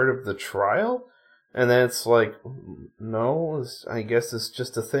this part of the trial? And then it's like, no, I guess it's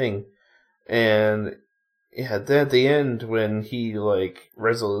just a thing. And yeah, then at the end, when he like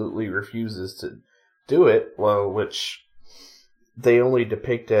resolutely refuses to do it, well, which they only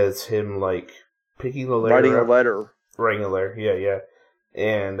depict as him like picking the letter writing a letter, yeah.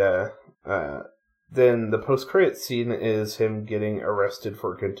 And then the post-credit scene is him getting arrested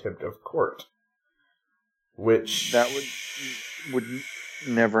for contempt of court, which that would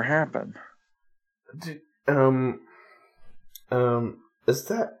never happen. Is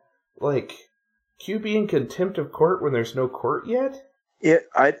that like QB in contempt of court when there's no court yet? You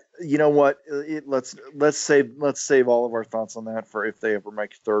know what? Let's save all of our thoughts on that for if they ever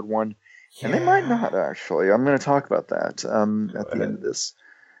make a third one, and they might not actually. I'm going to talk about that at the end of this.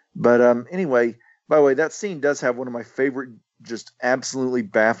 But anyway. By the way, that scene does have one of my favorite, just absolutely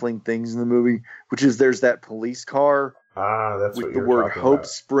baffling things in the movie, which is there's that police car that's with what the you're word talking Hope about.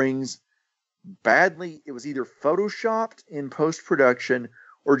 Springs. Badly, it was either photoshopped in post-production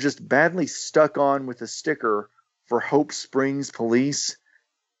or just badly stuck on with a sticker for Hope Springs Police.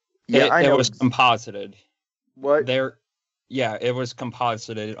 Yeah, I know. It was composited. What? Yeah, it was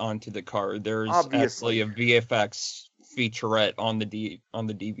composited onto the car. There's Obviously. actually a VFX featurette on the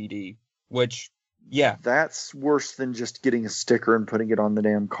DVD, which... Yeah. That's worse than just getting a sticker and putting it on the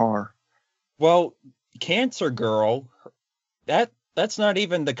damn car. Well, Cancer Girl, that's not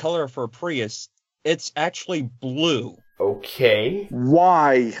even the color for Prius. It's actually blue. Okay.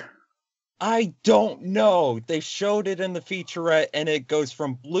 Why? I don't know. They showed it in the featurette, and it goes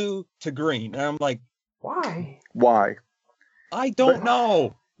from blue to green. And I'm like, Why? Why? I don't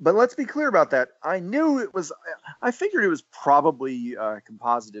know. But let's be clear about that. I figured it was probably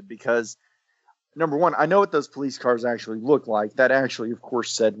composited because, number one, I know what those police cars actually look like. That actually, of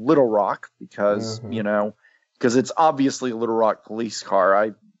course, said Little Rock because, because it's obviously a Little Rock police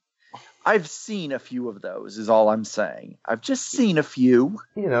car. I've seen a few of those, is all I'm saying. I've just seen a few.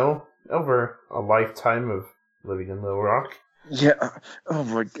 Over a lifetime of living in Little Rock. Yeah. Oh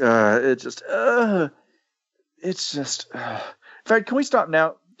my God. It's just. In fact, can we stop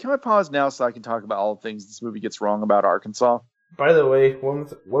now? Can I pause now so I can talk about all the things this movie gets wrong about Arkansas? By the way, one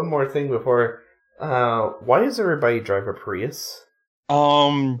more thing before. Why does everybody drive a Prius?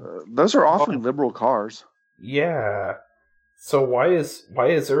 Those are awfully liberal cars. Yeah. So why is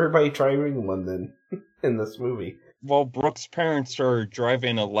everybody driving one then in this movie? Well, Brooke's parents are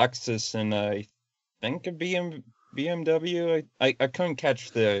driving a Lexus and I think a BMW. I couldn't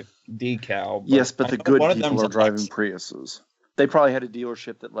catch the decal. Yes, but the good people are driving Priuses. They probably had a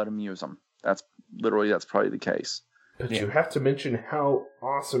dealership that let them use them. That's probably the case. But you have to mention how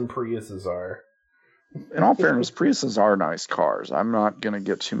awesome Priuses are. In all fairness, Priuses are nice cars. I'm not going to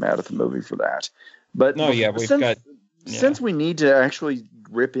get too mad at the movie for that. But since we need to actually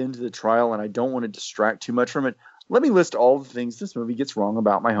rip into the trial and I don't want to distract too much from it, let me list all the things this movie gets wrong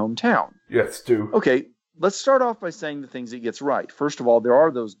about my hometown. Yes, do. Okay, let's start off by saying the things it gets right. First of all, there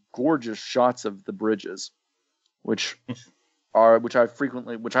are those gorgeous shots of the bridges, which I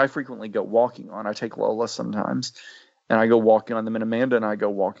frequently go walking on. I take Lola sometimes, and I go walking on them, and Amanda and I go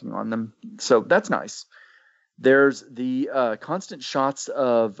walking on them. So that's nice. There's the constant shots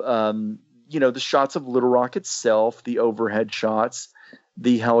of, the shots of Little Rock itself, the overhead shots,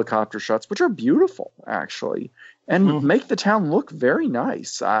 the helicopter shots, which are beautiful, actually, and make the town look very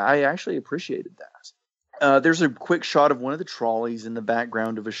nice. I actually appreciated that. There's a quick shot of one of the trolleys in the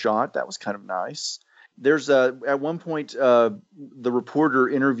background of a shot. That was kind of nice. There's at one point, the reporter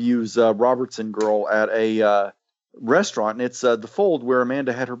interviews Robertson girl at a restaurant, and it's the Fold where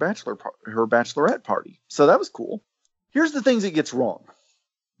Amanda had her bachelorette party. So that was cool. Here's the things it gets wrong.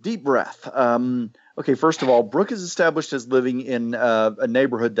 Deep breath. Okay, first of all, Brooke is established as living in a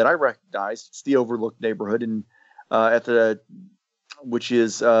neighborhood that I recognize. It's the Overlook neighborhood, which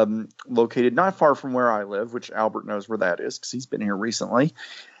is located not far from where I live, which Albert knows where that is because he's been here recently.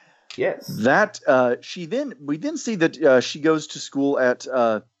 Yes. That we then see that she goes to school at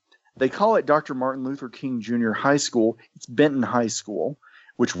they call it Dr. Martin Luther King Jr. High School. It's Benton High School,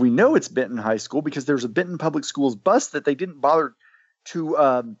 which we know it's Benton High School because there's a Benton Public Schools bus that they didn't bother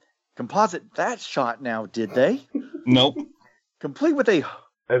to composite that shot now, did they? Nope. Complete with a...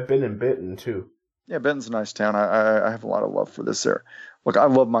 I've been in Benton, too. Yeah, Benton's a nice town. I have a lot of love for this there. Look, I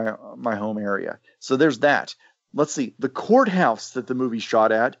love my home area. So there's that. Let's see. The courthouse that the movie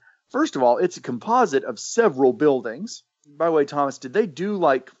shot at, first of all, it's a composite of several buildings. By the way, Thomas, did they do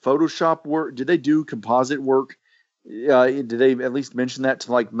like Photoshop work? Did they do composite work? Did they at least mention that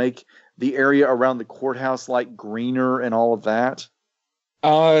to like make the area around the courthouse like greener and all of that?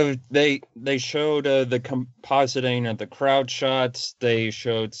 They showed the compositing of the crowd shots. They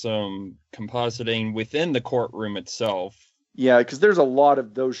showed some compositing within the courtroom itself. Yeah, because there's a lot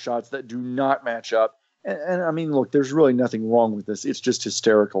of those shots that do not match up. And I mean, look, there's really nothing wrong with this. It's just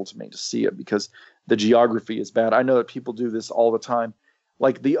hysterical to me to see it because the geography is bad. I know that people do this all the time.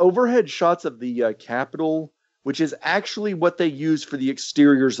 Like the overhead shots of the Capitol, which is actually what they use for the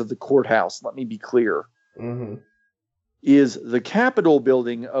exteriors of the courthouse. Let me be clear. Mm-hmm. Is the Capitol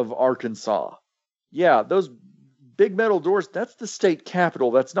building of Arkansas. Yeah, those big metal doors, that's the state capitol.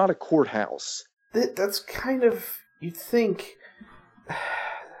 That's not a courthouse. That's kind of, you'd think...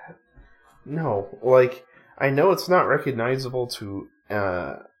 No, like, I know it's not recognizable to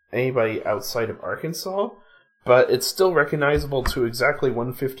anybody outside of Arkansas, but it's still recognizable to exactly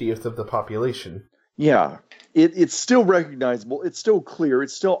 1/50th of the population. Yeah, it's still recognizable. It's still clear.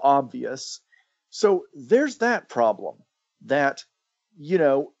 It's still obvious. So there's that problem. That,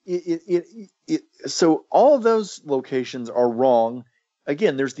 so all of those locations are wrong.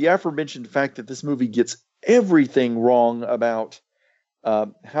 Again, there's the aforementioned fact that this movie gets everything wrong about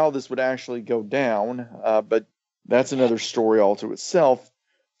how this would actually go down, but that's another story all to itself.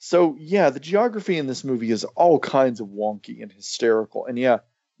 So, yeah, the geography in this movie is all kinds of wonky and hysterical. And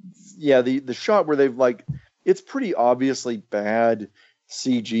the shot where they've it's pretty obviously bad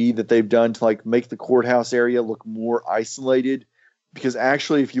CG that they've done to make the courthouse area look more isolated, because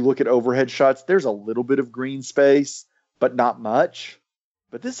actually if you look at overhead shots, there's a little bit of green space, but not much.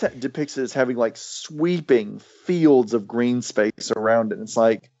 But this depicts it as having sweeping fields of green space around it. And it's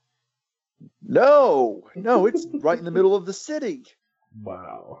no, it's right in the middle of the city.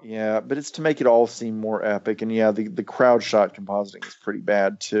 Wow. Yeah, but it's to make it all seem more epic. And yeah, the crowd shot compositing is pretty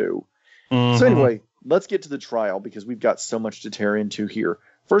bad too. Mm-hmm. So anyway, let's get to the trial because we've got so much to tear into here.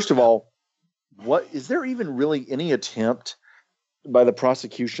 First of all, what is there even really any attempt by the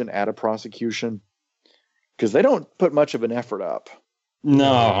prosecution at a prosecution? Because they don't put much of an effort up.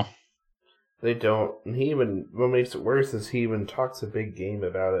 No. They don't. And what makes it worse is he even talks a big game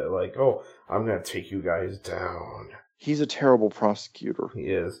about it. Like, oh, I'm going to take you guys down. He's a terrible prosecutor. He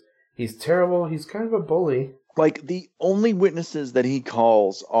is. He's terrible. He's kind of a bully. Like, the only witnesses that he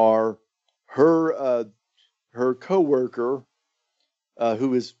calls are her co-worker,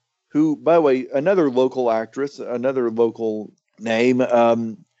 who, by the way, another local actress, another local name,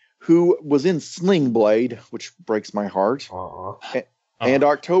 who was in Sling Blade, which breaks my heart. Aww. And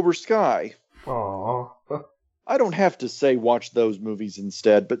October Sky. Aww. I don't have to say watch those movies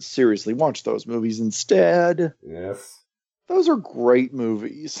instead, but seriously, watch those movies instead. Yes. Those are great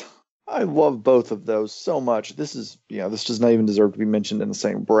movies. I love both of those so much. This does not even deserve to be mentioned in the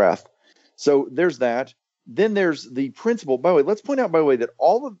same breath. So there's that. Then there's the principal. By the way, let's point out,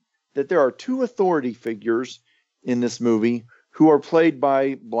 that there are two authority figures in this movie who are played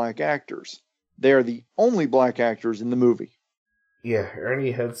by black actors. They are the only black actors in the movie. Yeah,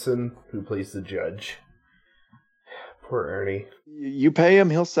 Ernie Hudson, who plays the judge. Poor Ernie. You pay him,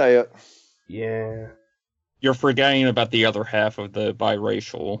 he'll say it. Yeah. You're forgetting about the other half of the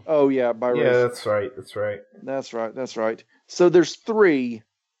biracial. Oh, yeah, biracial. Yeah, that's right. That's right. So there's three.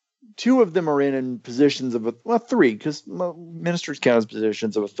 Two of them are in positions of, three, because ministers count as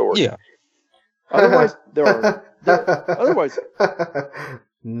positions of authority. Yeah. Otherwise, otherwise.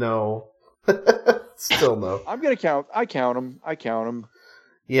 No. Still no. I'm going to count. I count them.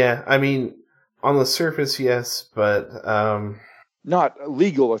 Yeah, I mean, on the surface, yes, but not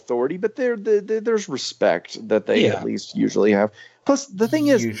legal authority, but there's respect that they at least usually have. Plus, the thing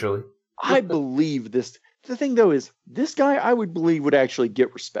is, I believe this. The thing, though, is this guy I would believe would actually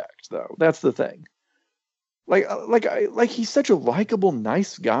get respect, though. That's the thing. Like he's such a likable,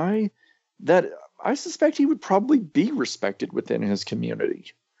 nice guy that I suspect he would probably be respected within his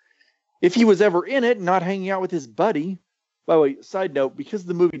community. If he was ever in it, not hanging out with his buddy. By the way, side note, because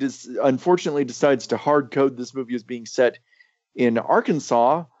the movie unfortunately decides to hard code this movie as being set in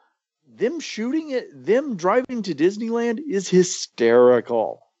Arkansas, them driving to Disneyland is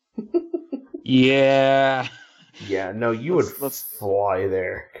hysterical. Yeah. Yeah, no, let's fly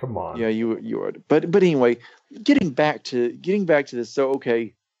there. Come on. Yeah, you would. But anyway, getting back to this. So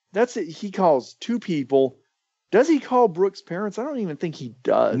okay, that's it. He calls two people. Does he call Brooke's parents? I don't even think he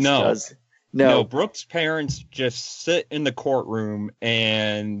does. No. Brooke's parents just sit in the courtroom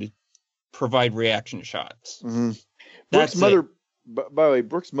and provide reaction shots. Mm-hmm. Brooke's mother. By the way,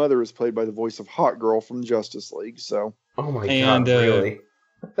 Brooke's mother is played by the voice of Hot Girl from Justice League. So. Oh my god! Really?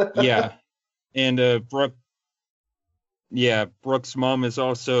 Yeah. And Brooke's mom is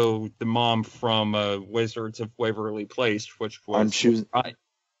also the mom from Wizards of Waverly Place, which was I'm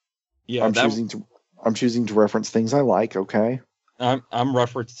choosing to reference things I like. Okay. I'm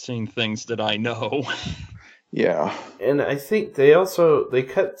referencing things that I know. Yeah. And I think they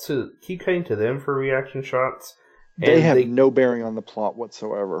keep cutting to them for reaction shots. They have no bearing on the plot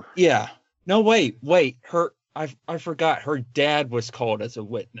whatsoever. Yeah. No, wait. I forgot her dad was called as a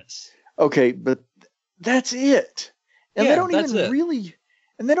witness. Okay, but that's it. And they don't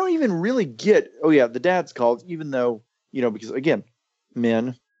even really get, oh yeah, the dad's called, even though, because again,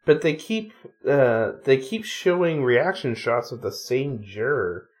 men. But they keep showing reaction shots of the same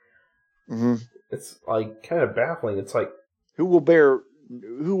juror. Mm-hmm. It's like kind of baffling. It's like who will bear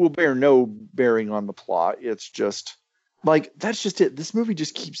no bearing on the plot. It's just like that's just it. This movie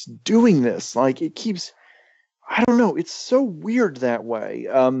just keeps doing this. Like it keeps, I don't know. It's so weird that way.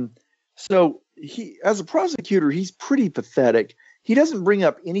 So he, as a prosecutor, he's pretty pathetic. He doesn't bring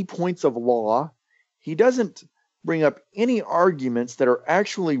up any points of law. He doesn't bring up any arguments that are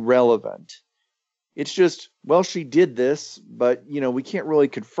actually relevant. It's just, well, she did this, but, we can't really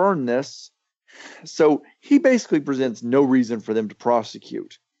confirm this. So he basically presents no reason for them to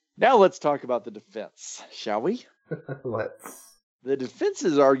prosecute. Now let's talk about the defense, shall we? Let's. The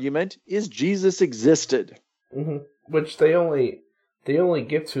defense's argument is Jesus existed. Mm-hmm. Which they only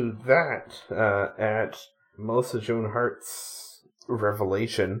get to that at Melissa Joan Hart's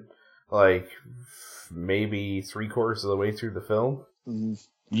revelation, like maybe 3/4 of the way through the film. Mm-hmm.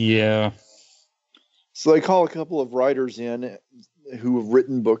 Yeah. So they call a couple of writers in who have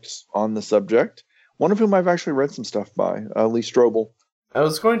written books on the subject. One of whom I've actually read some stuff by, Lee Strobel. I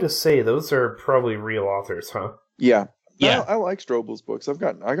was going to say those are probably real authors, huh? Yeah. I like Strobel's books. I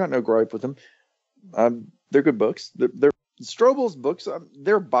got no gripe with them. They're good books. They're Strobel's books,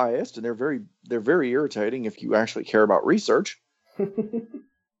 they're biased and they're very irritating if you actually care about research.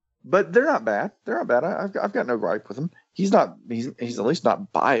 But they're not bad. They're not bad. I've got no gripe with him. He's at least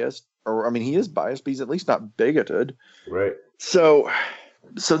not biased, or I mean, he is biased, but he's at least not bigoted. Right. So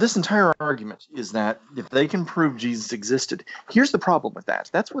this entire argument is that if they can prove Jesus existed, here's the problem with that.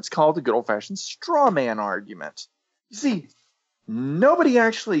 That's what's called a good old-fashioned straw man argument. You see, very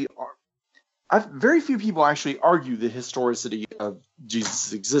few people actually argue the historicity of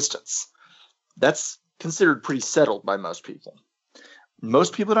Jesus' existence. That's considered pretty settled by most people.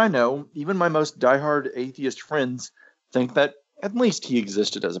 Most people that I know, even my most diehard atheist friends, think that at least he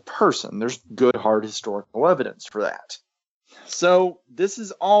existed as a person. There's good, hard historical evidence for that. So this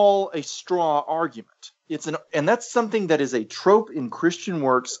is all a straw argument. And that's something that is a trope in Christian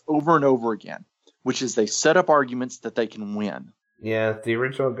works over and over again, which is they set up arguments that they can win. Yeah, the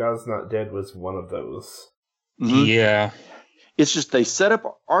original God's Not Dead was one of those. Mm-hmm. Yeah. It's just they set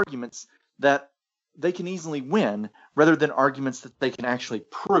up arguments that they can easily win rather than arguments that they can actually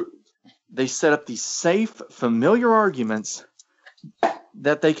prove. They set up these safe, familiar arguments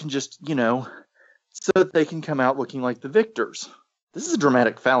that they can just, so that they can come out looking like the victors. This is a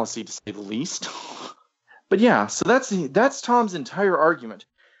dramatic fallacy, to say the least. But yeah, so that's Tom's entire argument.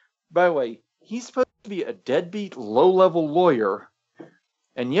 By the way, he's supposed to be a deadbeat, low-level lawyer,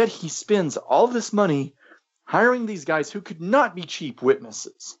 and yet he spends all this money hiring these guys who could not be cheap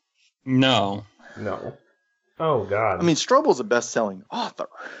witnesses. No. Oh, God. I mean, Strobel's a best-selling author.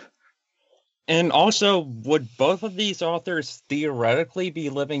 And also, would both of these authors theoretically be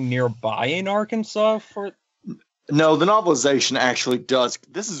living nearby in Arkansas for... No, the novelization actually does.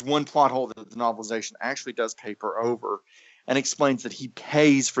 This is one plot hole that the novelization actually does paper over and explains that he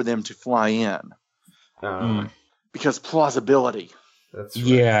pays for them to fly in. Because plausibility. That's right.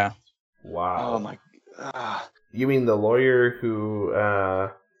 Yeah. Wow. Oh, my God. You mean the lawyer who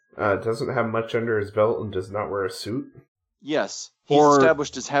doesn't have much under his belt and does not wear a suit? Yes. He's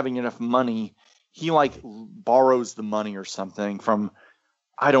established as having enough money. He, borrows the money or something from,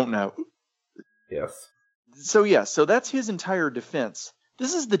 I don't know. Yes. So that's his entire defense.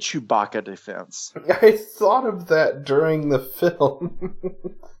 This is the Chewbacca defense. I thought of that during the film.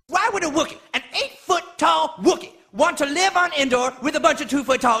 Why would a Wookiee, an 8-foot-tall Wookiee, want to live on Endor with a bunch of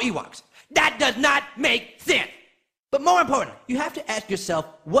 2-foot-tall Ewoks? That does not make sense. But more important, you have to ask yourself,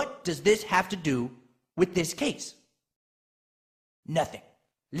 what does this have to do with this case? Nothing.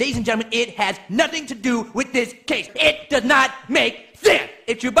 Ladies and gentlemen, it has nothing to do with this case. It does not make sense.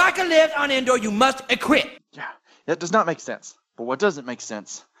 If Chewbacca lives on Endor, you must acquit. Yeah, that does not make sense. But what doesn't make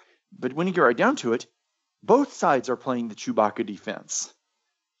sense? But when you get right down to it, both sides are playing the Chewbacca defense.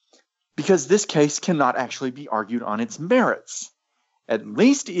 Because this case cannot actually be argued on its merits. At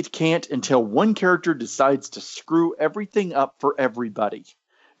least it can't until one character decides to screw everything up for everybody.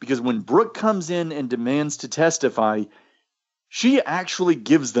 Because when Brooke comes in and demands to testify, she actually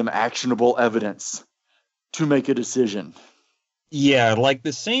gives them actionable evidence to make a decision. Yeah, like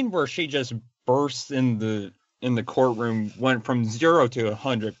the scene where she just bursts in the courtroom went from 0 to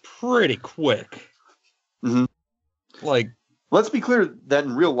 100 pretty quick. Mm-hmm. Let's be clear that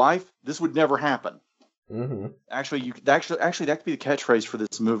in real life, this would never happen. Mm-hmm. Actually, that could be the catchphrase for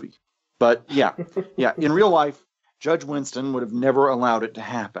this movie. But yeah, in real life, Judge Winston would have never allowed it to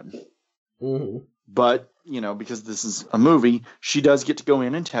happen. Mm-hmm. But, because this is a movie, she does get to go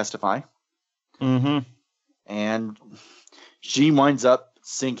in and testify. Mm-hmm. And she winds up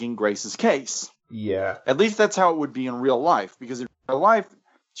sinking Grace's case. Yeah. At least that's how it would be in real life. Because in real life,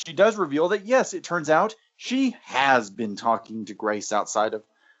 she does reveal that, yes, it turns out she has been talking to Grace outside of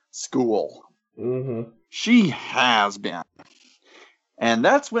school. Mm-hmm. She has been. And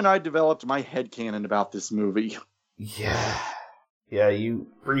that's when I developed my headcanon about this movie. Yeah. Yeah, you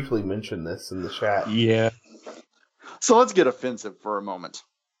briefly mentioned this in the chat. Yeah. So let's get offensive for a moment.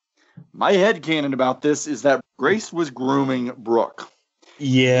 My headcanon about this is that Grace was grooming Brooke.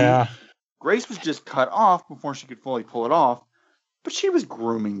 Yeah. Grace was just cut off before she could fully pull it off, but she was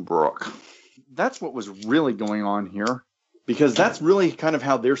grooming Brooke. That's what was really going on here, because that's really kind of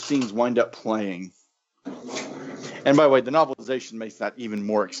how their scenes wind up playing. And by the way, the novelization makes that even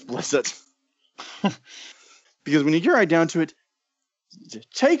more explicit. Because when you get right down to it,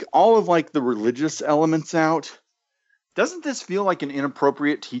 take all of the religious elements out. Doesn't this feel like an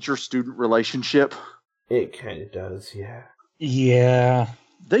inappropriate teacher-student relationship? It kind of does, yeah. Yeah.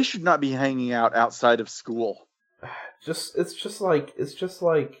 They should not be hanging out outside of school. It's just like,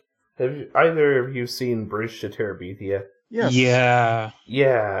 have either of you seen Bridge to Terabithia? Yes. Yeah.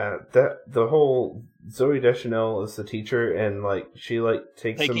 Yeah, that the whole Zoe Deschanel is the teacher, and like she like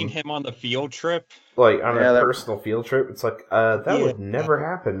takes Taking him on the field trip, like on a personal field trip. It's like that would never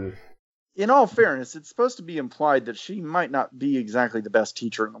happen. In all fairness, it's supposed to be implied that she might not be exactly the best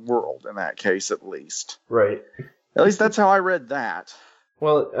teacher in the world in that case, at least. Right. At least that's how I read that.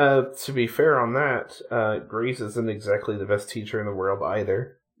 Well, to be fair on that, Grace isn't exactly the best teacher in the world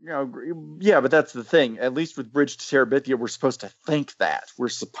either. You know, yeah, but that's the thing. At least with Bridge to Terabithia, we're supposed to think that. We're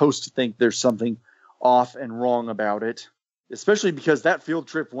supposed to think there's something off and wrong about it. Especially because that field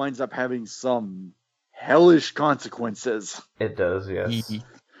trip winds up having some hellish consequences. It does, yes.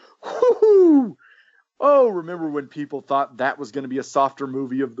 Woo-hoo! Oh, remember when people thought that was going to be a softer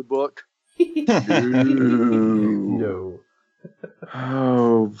movie of the book? No.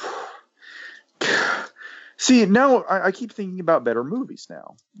 Oh. See, now I keep thinking about better movies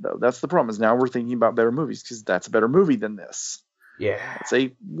now. Though that's the problem, is now we're thinking about better movies because that's a better movie than this. Yeah. It's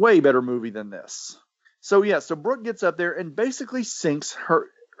a way better movie than this. So yeah, so Brooke gets up there and basically sinks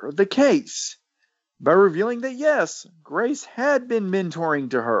the case by revealing that yes, Grace had been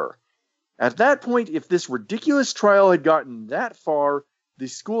mentoring to her. At that point, if this ridiculous trial had gotten that far, the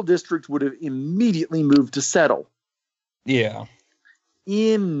school district would have immediately moved to settle. Yeah.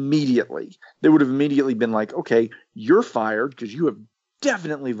 Immediately. They would have immediately been like, okay, you're fired because you have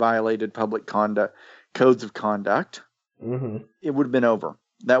definitely violated public conduct codes of conduct. Mm-hmm. It would have been over.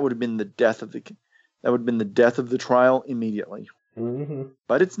 That would have been the death of the trial immediately. Mm-hmm.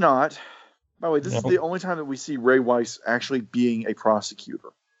 But it's not. By the way, this is the only time that we see Ray Weiss actually being a prosecutor.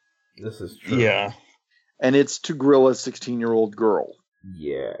 This is true. Yeah. And it's to grill a 16-year-old girl.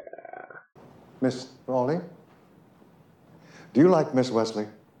 Yeah. Miss Raleigh? Do you like Miss Wesley?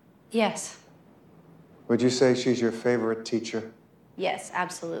 Yes. Would you say she's your favorite teacher? Yes,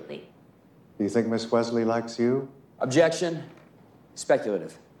 absolutely. Do you think Miss Wesley likes you? Objection.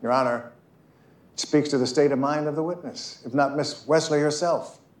 Speculative. Your Honor, it speaks to the state of mind of the witness, if not Miss Wesley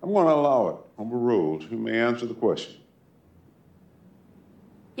herself. I'm going to allow it. Overruled. You may answer the question.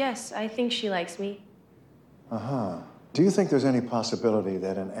 Yes, I think she likes me. Uh-huh. Do you think there's any possibility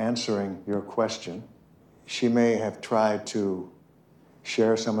that in answering your question, she may have tried to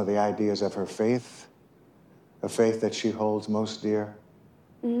share some of the ideas of her faith, a faith that she holds most dear?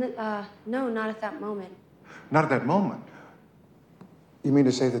 No, not at that moment. Not at that moment? You mean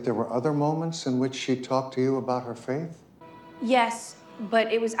to say that there were other moments in which she talked to you about her faith? Yes,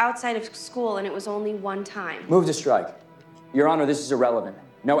 but it was outside of school and it was only one time. Move to strike. Your Honor, this is irrelevant.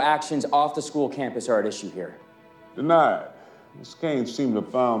 No actions off the school campus are at issue here. Denied. Ms. Kane seemed to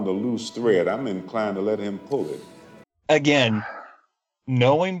have found a loose thread. I'm inclined to let him pull it. Again,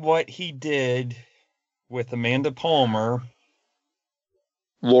 knowing what he did with Amanda Palmer.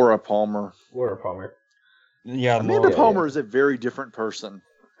 Laura Palmer. Yeah, Amanda Palmer is a very different person.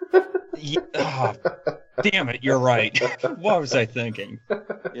 Damn it, you're right. What was I thinking?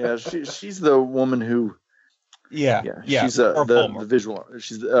 Yeah, she's the woman who. Yeah. She's the visual.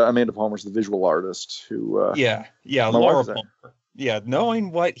 She's Amanda Palmer's the visual artist who. Laura Palmer. Yeah,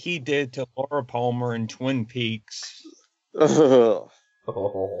 knowing what he did to Laura Palmer in Twin Peaks. Oh,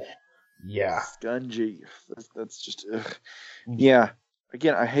 yeah. Scungy. That's just. Yeah.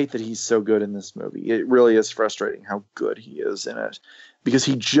 Again, I hate that he's so good in this movie. It really is frustrating how good he is in it, because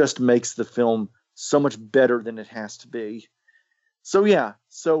he just makes the film so much better than it has to be. So yeah,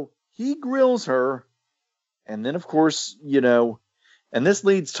 so he grills her, and then of course, and this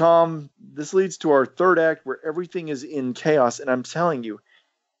leads to our third act where everything is in chaos. And I'm telling you,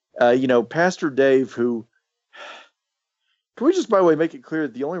 Pastor Dave, who, can we just, by the way, make it clear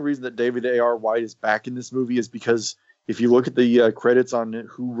that the only reason that David A.R. White is back in this movie is because if you look at the credits on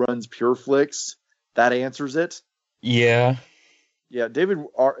who runs Pure Flix, that answers it. Yeah. Yeah, David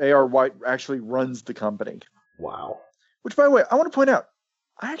A.R. White actually runs the company. Wow. Which, by the way, I want to point out,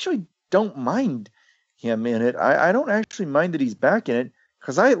 I actually don't mind him in it. I don't actually mind that he's back in it,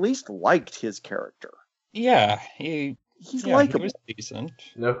 because I at least liked his character. Yeah, he's likable. He was decent.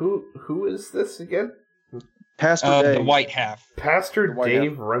 Now, who is this again? Pastor Dave. The white half. Pastor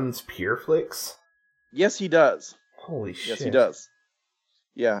Dave runs Pure Flix? Yes, he does. Holy shit. Yes, he does.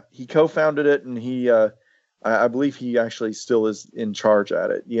 Yeah, he co-founded it, and he, I believe he actually still is in charge at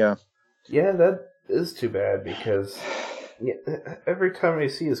it. Yeah. Yeah, that is too bad, because every time I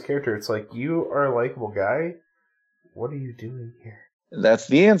see his character, it's like, you are a likable guy. What are you doing here? That's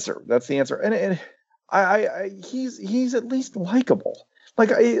the answer. And he's at least likable.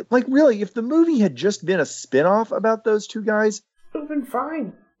 Like really, if the movie had just been a spin-off about those two guys, it would have been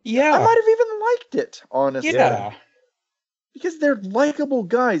fine. Yeah. I might have even liked it, honestly. Yeah. Because they're likable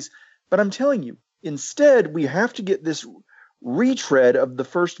guys. But I'm telling you, instead, we have to get this retread of the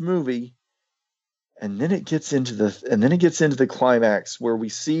first movie, and then it gets into the climax where we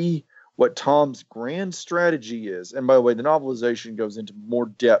see what Tom's grand strategy is. And by the way, the novelization goes into more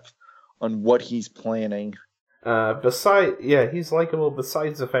depth on what he's planning. He's likable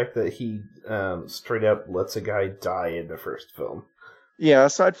besides the fact that he straight up lets a guy die in the first film. Yeah,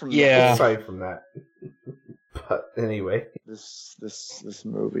 aside from that. But anyway, this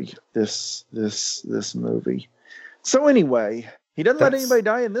movie. So anyway, he doesn't let anybody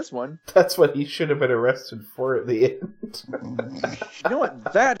die in this one. That's what he should have been arrested for at the end. You know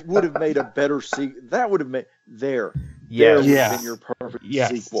what? That would have made a better sequel. That would have made there would have been your perfect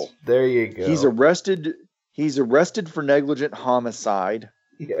sequel. There you go. He's arrested for negligent homicide.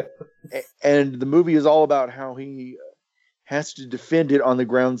 Yeah. And the movie is all about how he has to defend it on the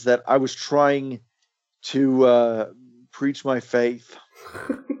grounds that I was trying to preach my faith.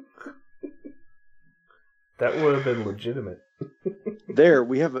 That would have been legitimate.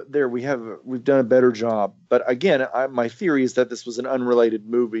 We've done a better job. But again, my theory is that this was an unrelated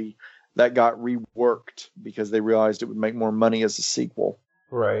movie that got reworked because they realized it would make more money as a sequel.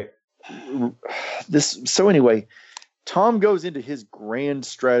 Right. So anyway, Tom goes into his grand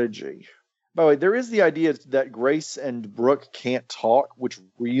strategy. By the way, there is the idea that Grace and Brooke can't talk, which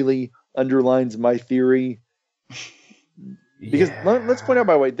really underlines my theory. Because let's point out,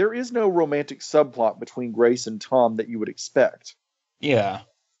 by the way, there is no romantic subplot between Grace and Tom that you would expect. Yeah.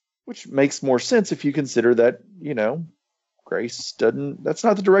 Which makes more sense if you consider that, Grace that's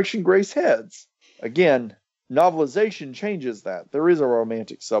not the direction Grace heads. Again, novelization changes that. There is a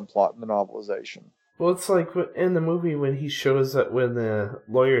romantic subplot in the novelization. Well, it's like in the movie when the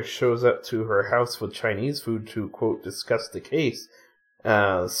lawyer shows up to her house with Chinese food to, quote, discuss the case,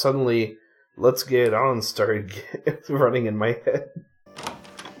 suddenly, let's get it on started running in my head.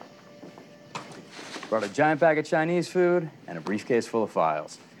 Brought a giant bag of Chinese food and a briefcase full of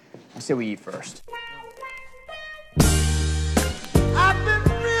files. I say we eat first.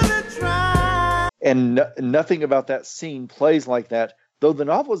 And nothing about that scene plays like that, though the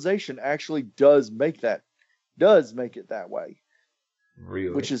novelization actually does make it that way.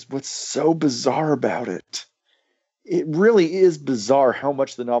 Really? Which is what's so bizarre about it. It really is bizarre how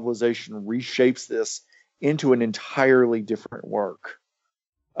much the novelization reshapes this into an entirely different work.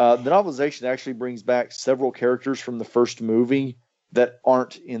 The novelization actually brings back several characters from the first movie that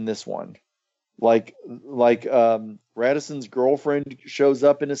aren't in this one. Like Radisson's girlfriend shows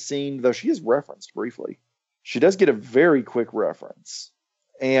up in a scene, though she is referenced briefly. She does get a very quick reference.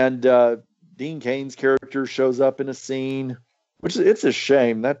 And Dean Cain's character shows up in a scene, which it's a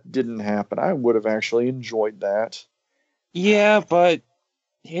shame that didn't happen. I would have actually enjoyed that. Yeah, but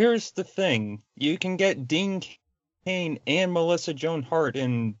here's the thing. You can get Dean Cain and Melissa Joan Hart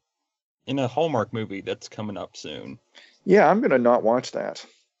in a Hallmark movie that's coming up soon. Yeah, I'm going to not watch that.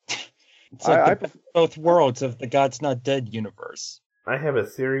 It's like both worlds of the God's Not Dead universe. I have a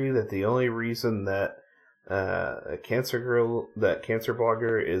theory that the only reason that that cancer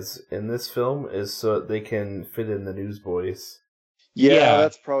blogger is in this film is so that they can fit in the Newsboys. Yeah,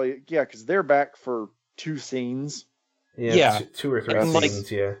 that's probably, because they're back for 2 scenes. Yeah. 2 or 3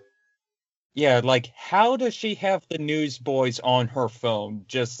 scenes, yeah. Yeah, like, how does she have the Newsboys on her phone,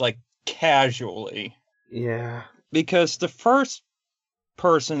 just, like, casually? Yeah. Because the first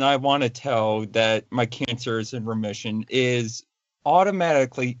person I want to tell that my cancer is in remission is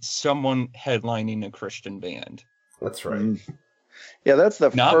automatically someone headlining a Christian band. That's right. Yeah, that's the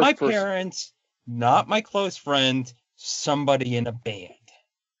not first my person. parents, not my close friends, somebody in a band.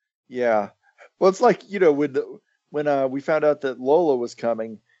 Yeah. Well, it's like, when we found out that Lola was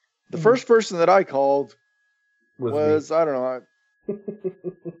coming, the first person that I called was I don't know.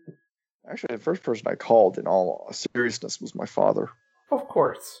 Actually, the first person I called in all seriousness was my father. Of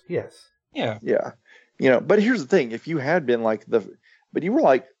course, yes. Yeah. Yeah. But here's the thing. If you had been but you were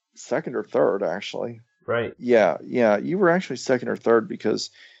like second or third, actually. Right. Yeah. You were actually second or third because,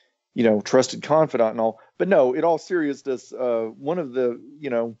 trusted confidant and all. But no, in all seriousness, one of the,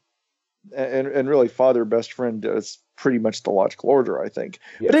 and really father best friend is pretty much the logical order, I think.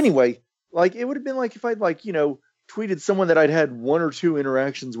 Yes. But anyway, it would have been like if I'd tweeted someone that I'd had 1 or 2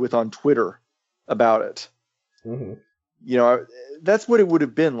 interactions with on Twitter about it. Mm-hmm. That's what it would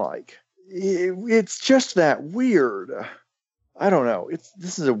have been like. It's just that weird. I don't know.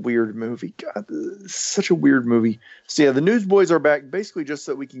 This is a weird movie. God, such a weird movie. So yeah, the Newsboys are back basically just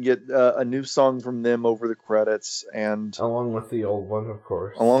so we can get a new song from them over the credits, and along with the old one, of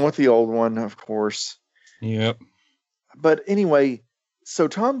course. Yep. But anyway, so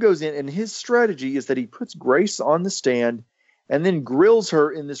Tom goes in, and his strategy is that he puts Grace on the stand and then grills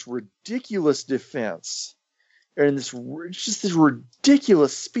her in this ridiculous defense. and just this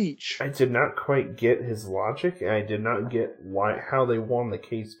ridiculous speech. I did not quite get his logic, and I did not get how they won the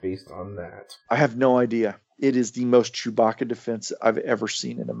case based on that. I have no idea. It is the most Chewbacca defense I've ever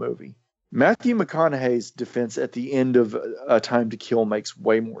seen in a movie. Matthew McConaughey's defense at the end of A Time to Kill makes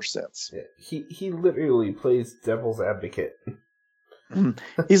way more sense. Yeah, he literally plays devil's advocate.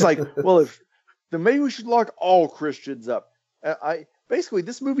 He's like, well, then maybe we should lock all Christians up. Basically,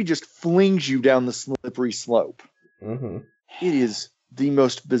 this movie just flings you down the slippery slope. Mm-hmm. It is the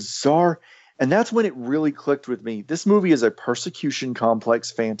most bizarre, and that's when it really clicked with me. This movie is a persecution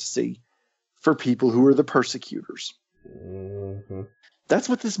complex fantasy for people who are the persecutors. Mm-hmm. That's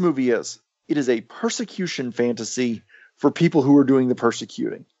what this movie is. It is a persecution fantasy for people who are doing the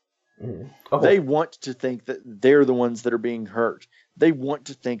persecuting. Mm-hmm. Oh. They want to think that they're the ones that are being hurt. They want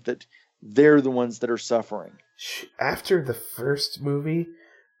to think that they're the ones that are suffering. After the first movie,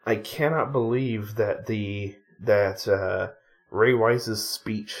 I cannot believe that Ray Wise's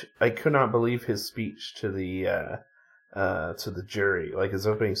speech. I could not believe his speech to the jury, like his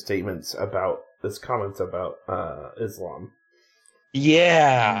opening statements about his comments about Islam.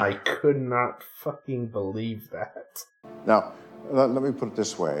 Yeah, I could not fucking believe that. Now, let me put it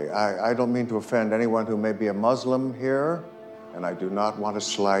this way. I don't mean to offend anyone who may be a Muslim here, and I do not want to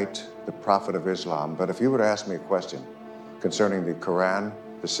slight the Prophet of Islam, but if you were to ask me a question concerning the Quran,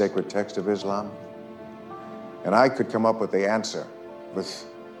 the sacred text of Islam, and I could come up with the answer with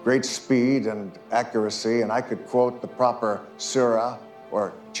great speed and accuracy, and I could quote the proper surah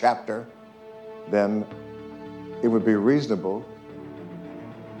or chapter, then it would be reasonable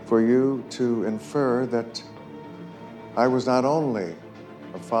for you to infer that I was not only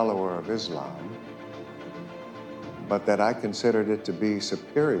a follower of Islam, but that I considered it to be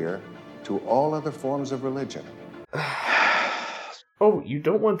superior to all other forms of religion. Oh, you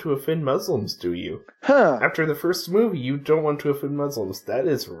don't want to offend Muslims, do you? Huh. After the first movie, you don't want to offend Muslims. That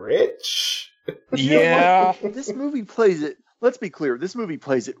is rich. Yeah. This movie plays it, let's be clear, this movie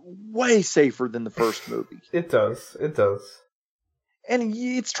plays it way safer than the first movie. It does. And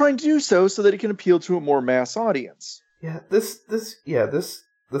it's trying to do so that it can appeal to a more mass audience. Yeah,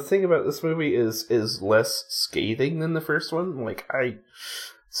 the thing about this movie is less scathing than the first one. Like, I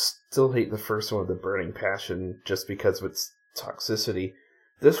still hate the first one with a burning passion just because of its toxicity.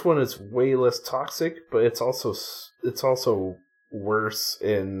 This one is way less toxic, but it's also worse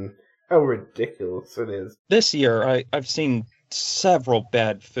in how ridiculous it is. This year, I've seen several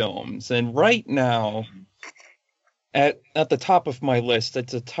bad films, and right now, at the top of my list,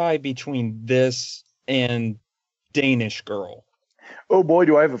 it's a tie between this and Danish Girl. Oh boy,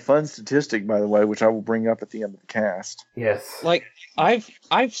 do I have a fun statistic, by the way, which I will bring up at the end of the cast. Yes. Like,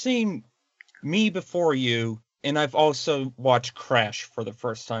 I've seen Me Before You, and I've also watched Crash for the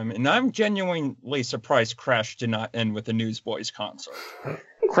first time, and I'm genuinely surprised Crash did not end with a Newsboys concert.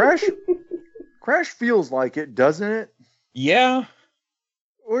 Crash feels like it, doesn't it? Yeah.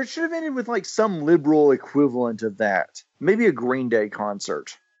 Or it should have ended with like some liberal equivalent of that. Maybe a Green Day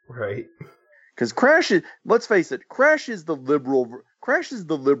concert. Right. Because Crash is, let's face it, Crash is the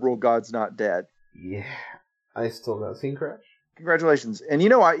liberal God's Not Dead. Yeah. I still not seen Crash. Congratulations. And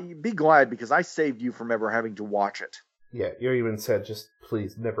be glad because I saved you from ever having to watch it. Yeah, you even said just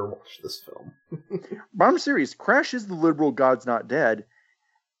please never watch this film. But I'm serious. Crash is the liberal God's Not Dead,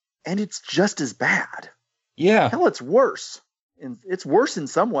 and it's just as bad. Yeah. Hell, it's worse. And it's worse in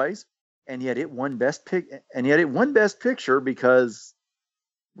some ways, and yet it won Best Picture because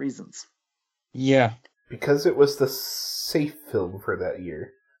reasons. Yeah. Because it was the safe film for that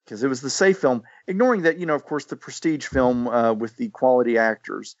year. Because it was the safe film, ignoring that, of course, the prestige film with the quality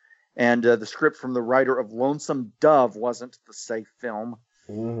actors and the script from the writer of Lonesome Dove wasn't the safe film.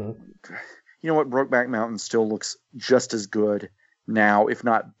 Mm-hmm. You know what? Brokeback Mountain still looks just as good now, if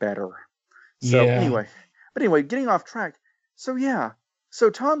not better. So anyway, getting off track. So yeah, he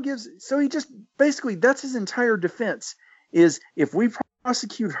just basically, that's his entire defense is if we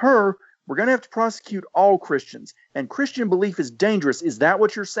prosecute her, we're going to have to prosecute all Christians. And Christian belief is dangerous. Is that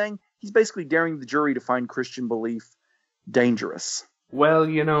what you're saying? He's basically daring the jury to find Christian belief dangerous. Well,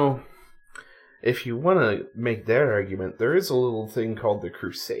 if you want to make that argument, there is a little thing called the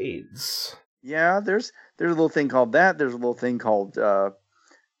Crusades. Yeah, there's a little thing called that. There's a little thing called, there's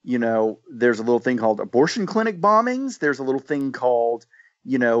a little thing called abortion clinic bombings. There's a little thing called,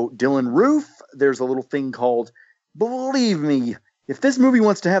 Dylan Roof. There's a little thing called, believe me, if this movie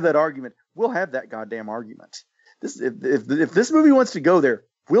wants to have that argument, we'll have that goddamn argument. If this movie wants to go there,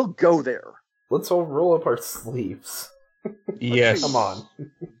 we'll go there. Let's all roll up our sleeves. Yes. Come on.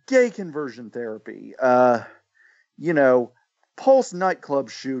 Gay conversion therapy. Pulse nightclub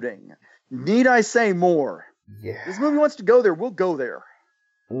shooting. Need I say more? Yeah. This movie wants to go there. We'll go there.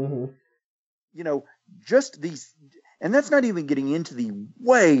 Mm-hmm. You know, just these, and that's not even getting into the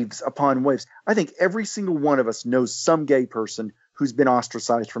waves upon waves. I think every single one of us knows some gay person who's been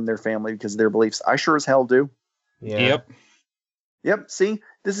ostracized from their family because of their beliefs. I sure as hell do. Yeah. Yep. See,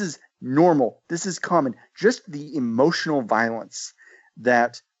 this is normal. This is common. Just the emotional violence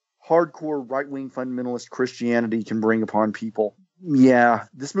that hardcore right-wing fundamentalist Christianity can bring upon people. Yeah,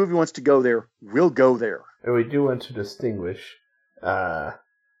 this movie wants to go there. We'll go there. And we do want to distinguish.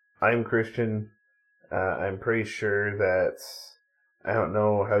 I'm Christian. I'm pretty sure that I don't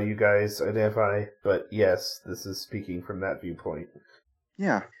know how you guys identify, but yes, this is speaking from that viewpoint.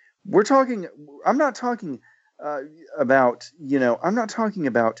 Yeah, we're talking. I'm not talking about. I'm not talking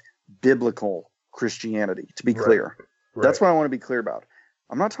about biblical Christianity. To be clear, that's what I want to be clear about.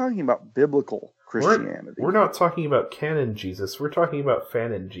 I'm not talking about biblical Christianity. We're not talking about canon Jesus. We're talking about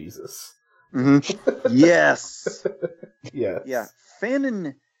fanon Jesus. Mm-hmm. Yes. Yes. Yeah.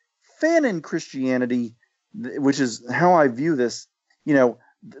 Fanon Christianity, which is how I view this,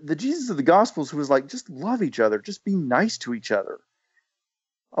 the Jesus of the Gospels who was like, just love each other, just be nice to each other.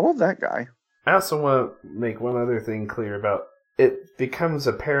 I love that guy. I also want to make one other thing clear about it. Becomes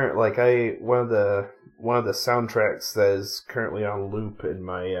apparent, like one of the soundtracks that is currently on loop in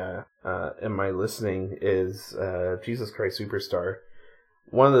my listening is Jesus Christ Superstar.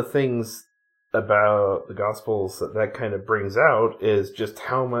 One of the things about the Gospels that kind of brings out is just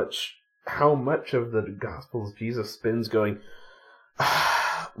how much of the Gospels Jesus spends going,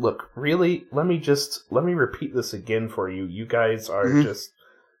 look, really, let me repeat this again for you. You guys are just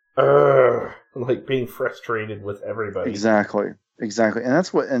like being frustrated with everybody. Exactly. And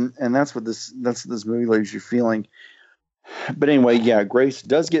that's what this movie leaves you feeling. But anyway, yeah, Grace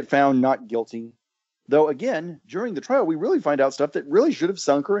does get found not guilty. Though again, during the trial, we really find out stuff that really should have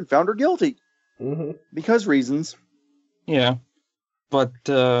sunk her and found her guilty. Mm-hmm. Because reasons. Yeah. But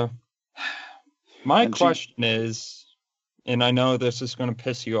my question is, and I know this is going to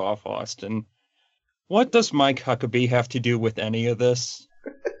piss you off, Austin, what does Mike Huckabee have to do with any of this?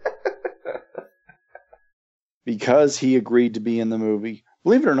 Because he agreed to be in the movie.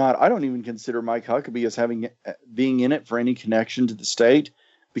 Believe it or not, I don't even consider Mike Huckabee as being in it for any connection to the state,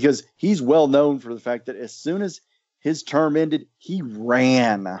 because he's well known for the fact that as soon as his term ended, he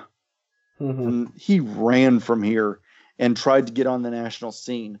ran. Mm-hmm. He ran from here and tried to get on the national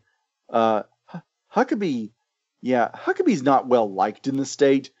scene. Huckabee's not well liked in the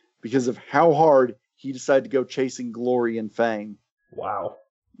state because of how hard he decided to go chasing glory and fame. Wow.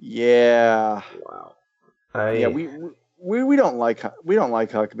 Yeah. Wow. We don't like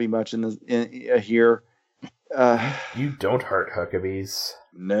Huckabee much here. You don't heart Huckabees.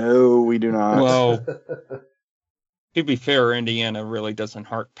 No, we do not. Well, to be fair, Indiana really doesn't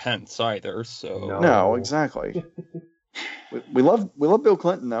heart Pence either. So no, exactly. we love Bill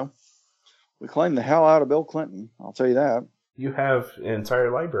Clinton though. We claim the hell out of Bill Clinton. I'll tell you that. You have an entire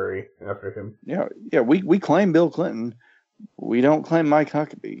library after him. Yeah. We claim Bill Clinton. We don't claim Mike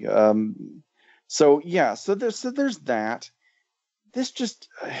Huckabee. So there's that. This just,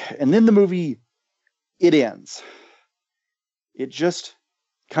 and then the movie, it ends. It just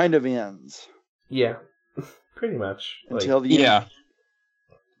kind of ends. Yeah, pretty much. Until the end.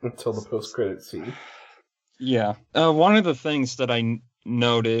 Until the post-credit scene. Yeah. One of the things that I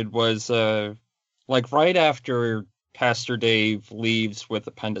noted was, right after Pastor Dave leaves with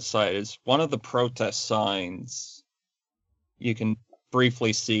appendicitis, one of the protest signs you can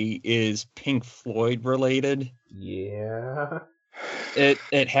briefly see is Pink Floyd related. Yeah.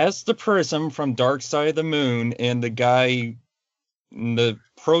 It has the prism from Dark Side of the Moon, and the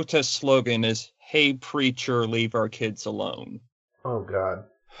protest slogan is, "Hey preacher, leave our kids alone." Oh God.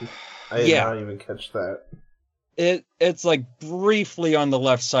 I did not even catch that. It's like briefly on the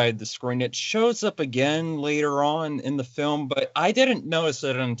left side of the screen. It shows up again later on in the film, but I didn't notice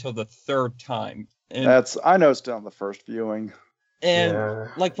it until the third time. And I noticed it on the first viewing. And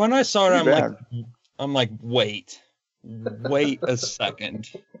when I saw it, I'm like, wait a second.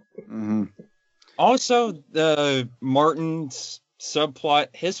 Mm-hmm. Also, the Martin's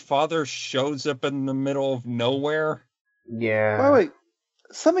subplot, his father shows up in the middle of nowhere. Yeah. Wait.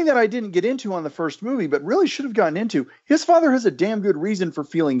 Something that I didn't get into on the first movie, but really should have gotten into. His father has a damn good reason for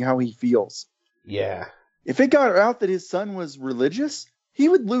feeling how he feels. Yeah. If it got out that his son was religious, he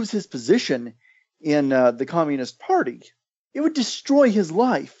would lose his position in the Communist Party. It would destroy his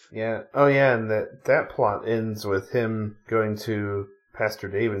life. Yeah. Oh, yeah, and that plot ends with him going to Pastor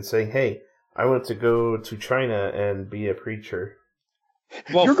Dave and saying, "Hey, I want to go to China and be a preacher."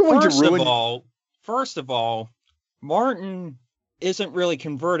 Well, first of all, Martin isn't really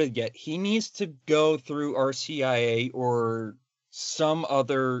converted yet. He needs to go through our CIA or some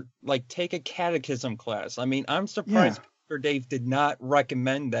other, like, take a catechism class. I mean, I'm surprised Pastor Dave did not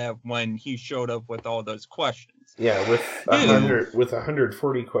recommend that when he showed up with all those questions. Yeah, with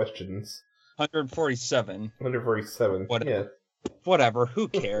 140 questions. 147. 147. Whatever, who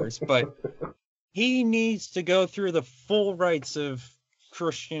cares? But he needs to go through the full rites of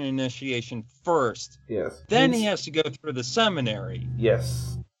Christian initiation first. Yes. Then he has to go through the seminary.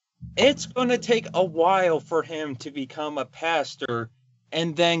 Yes. It's going to take a while for him to become a pastor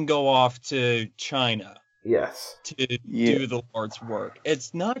and then go off to China. Yes. To do the Lord's work.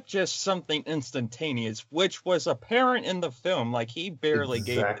 It's not just something instantaneous, which was apparent in the film. Like, he barely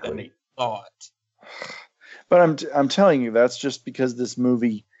gave it any thought. But I'm telling you, that's just because this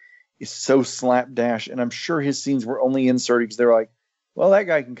movie is so slapdash, and I'm sure his scenes were only inserted because they're like, well, that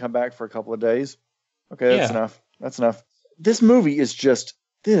guy can come back for a couple of days. Okay, that's enough. That's enough. This movie is just.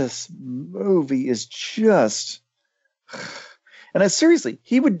 And seriously,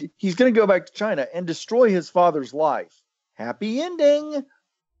 he's going to go back to China and destroy his father's life. Happy ending.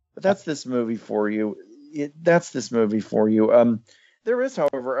 But that's this movie for you. That's this movie for you. There is,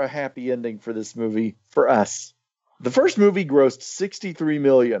 however, a happy ending for this movie for us. The first movie grossed $63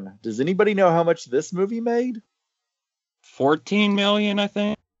 million. Does anybody know how much this movie made? $14 million, I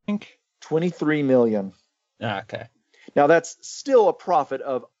think. $23 million. Okay. Now that's still a profit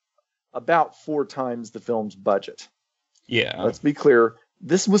of about 4 times the film's budget. Yeah. Let's be clear.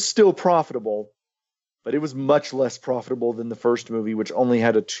 This was still profitable, but it was much less profitable than the first movie, which only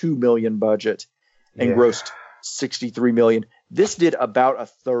had a $2 million budget and grossed $63 million. This did about a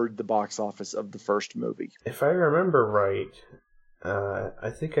third the box office of the first movie. If I remember right, I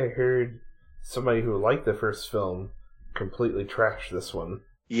think I heard somebody who liked the first film completely trash this one.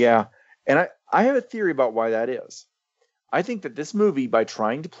 Yeah, and I have a theory about why that is. I think that this movie, by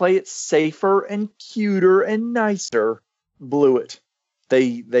trying to play it safer and cuter and nicer, blew it.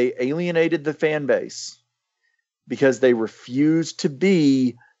 They alienated the fan base because they refused to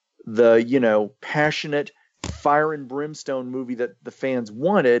be the, passionate fire and brimstone movie that the fans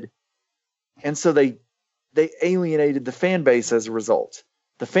wanted. And so they alienated the fan base as a result.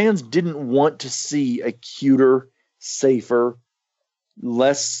 The fans didn't want to see a cuter, safer,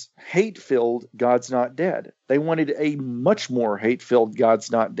 less hate-filled God's Not Dead. They wanted a much more hate-filled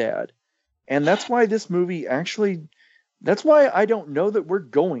God's Not Dead. And that's why this movie that's why I don't know that we're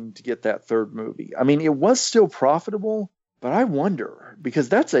going to get that third movie. I mean, it was still profitable, but I wonder, because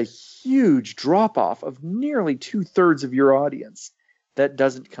that's a huge drop-off of nearly 2/3 of your audience that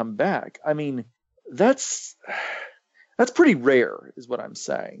doesn't come back. I mean, that's pretty rare, is what I'm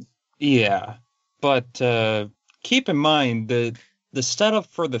saying. Yeah, but keep in mind that the setup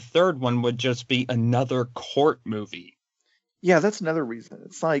for the third one would just be another court movie. Yeah, that's another reason.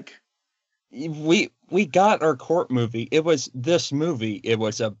 It's like we got our court movie. It was this movie. It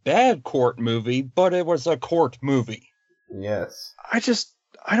was a bad court movie, but it was a court movie. Yes.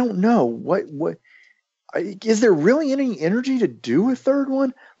 I don't know what is there really any energy to do a third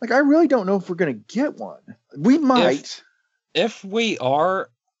one? Like, I really don't know if we're going to get one. We might. If we are,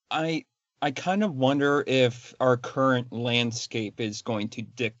 I kind of wonder if our current landscape is going to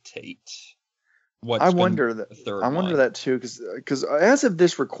dictate what's I wonder that too, because as of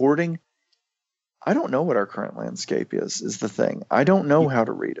this recording, I don't know what our current landscape is the thing. I don't know how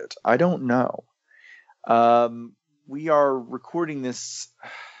to read it. I don't know. We are recording this.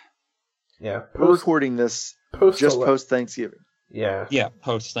 Yeah, we're recording this just post Thanksgiving. Yeah,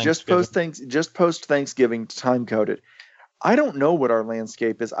 post Thanksgiving. Just post Thanksgiving, time coded. I don't know what our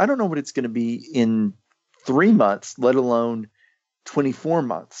landscape is. I don't know what it's going to be in 3 months, let alone 24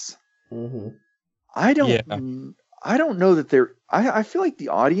 months. Mm-hmm. I don't know that I feel like the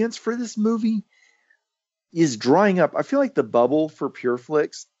audience for this movie is drying up. I feel like the bubble for Pure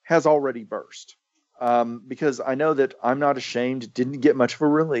Flix has already burst. Because I know that I'm Not Ashamed didn't get much of a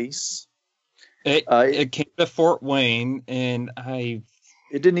release. It came to Fort Wayne, and it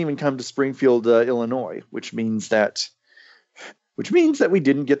didn't even come to Springfield, Illinois, which means that we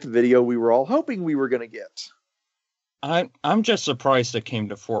didn't get the video we were all hoping we were going to get. I'm just surprised it came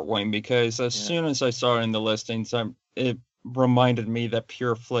to Fort Wayne, because as soon as I saw it in the listings, it reminded me that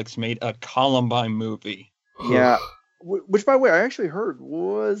Pure Flix made a Columbine movie. Yeah, which, by the way, I actually heard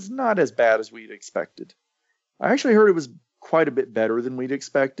was not as bad as we'd expected. I actually heard it was quite a bit better than we'd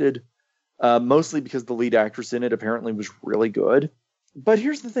expected, mostly because the lead actress in it apparently was really good. But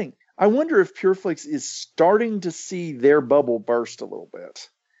here's the thing. I wonder if Pure Flix is starting to see their bubble burst a little bit.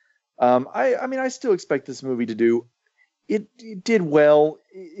 I mean, I still expect this movie to do. It did well.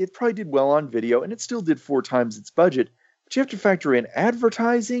 It probably did well on video, and it still did 4 times its budget. But you have to factor in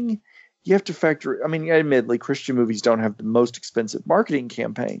advertising. You have to factor. I mean, admittedly, Christian movies don't have the most expensive marketing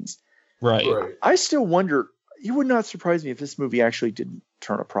campaigns. Right. I still wonder. It would not surprise me if this movie actually didn't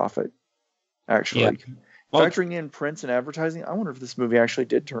turn a profit. Actually, Well, factoring in prints and advertising, I wonder if this movie actually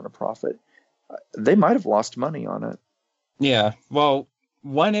did turn a profit. They might have lost money on it. Yeah. Well,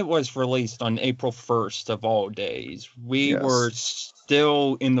 when it was released on April 1st of all days, we were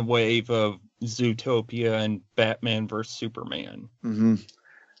still in the wave of Zootopia and Batman vs. Superman. Mm-hmm.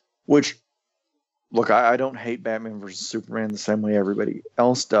 Which, look, I don't hate Batman vs. Superman the same way everybody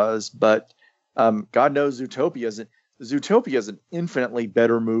else does, but God knows Zootopia is an infinitely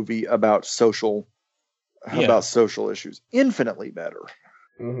better movie about social issues. Infinitely better.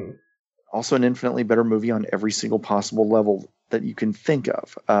 Mm-hmm. Also an infinitely better movie on every single possible level that you can think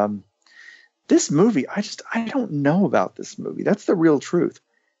of. This movie, I don't know about this movie. That's the real truth.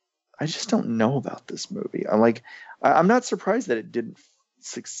 I just don't know about this movie. I'm not surprised that it didn't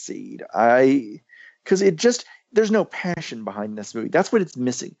succeed. Because there's no passion behind this movie. That's what it's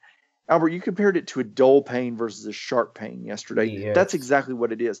missing. Albert, you compared it to a dull pain versus a sharp pain yesterday. Yes. That's exactly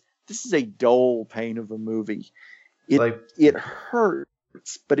what it is. This is a dull pain of a movie. It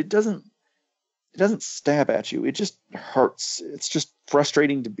hurts, but it doesn't stab at you. It just hurts. It's just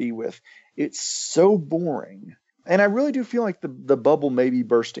frustrating to be with. It's so boring. And I really do feel like the bubble may be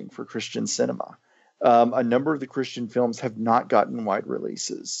bursting for Christian cinema. A number of the Christian films have not gotten wide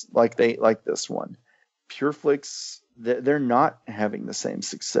releases like this one. Pure Flicks, they're not having the same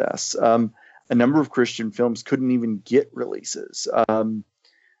success. A number of Christian films couldn't even get releases.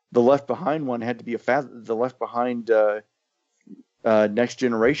 The Left Behind one had to be the Left Behind Next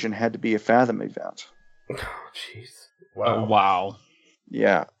Generation had to be a Fathom event. Oh, jeez. Wow. Oh, wow.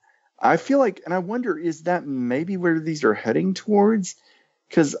 Yeah. I feel like, and I wonder, is that maybe where these are heading towards?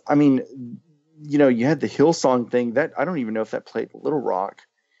 Because, I mean, you had the Hillsong thing. That I don't even know if that played Little Rock.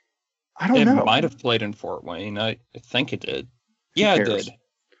 I don't know. It might have played in Fort Wayne. I think it did. Yeah, it did.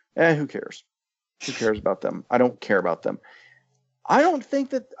 Who cares? Who cares about them? I don't care about them. I don't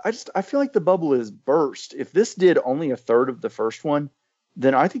think that I feel like the bubble is burst. If this did only a third of the first one,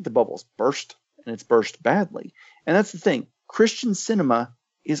 then I think the bubble's burst, and it's burst badly. And that's the thing. Christian cinema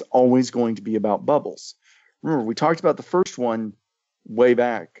is always going to be about bubbles. Remember, we talked about the first one way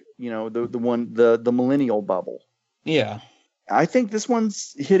back, the millennial bubble. Yeah. I think this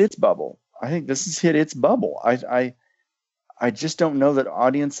one's hit its bubble. I think this has hit its bubble. I just don't know that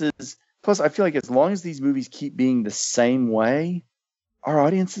audiences. Plus, I feel like as long as these movies keep being the same way, our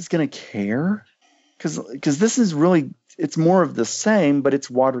audience is going to care. Because this is really, it's more of the same, but it's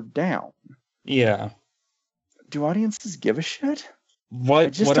watered down. Yeah. Do audiences give a shit?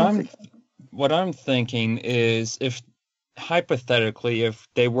 What I'm thinking is, if hypothetically, if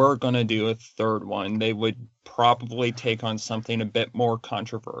they were going to do a third one, they would probably take on something a bit more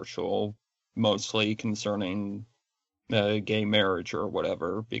controversial, mostly concerning gay marriage or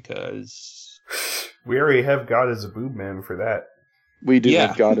whatever, because we already have God as a boob man for that. We do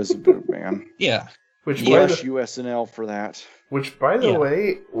have God as a boob man. Yeah. Bless USNL for that. Which, by the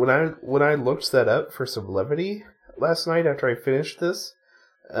way, when I looked that up for some levity last night after I finished this,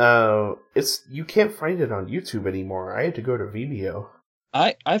 you can't find it on YouTube anymore. I had to go to Vimeo.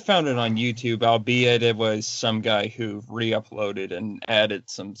 I found it on YouTube, albeit it was some guy who re-uploaded and added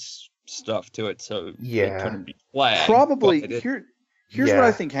some stuff to it, so it couldn't be flagged. Probably. Here's what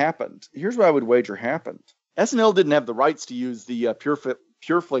I think happened. Here's what I would wager happened. SNL didn't have the rights to use the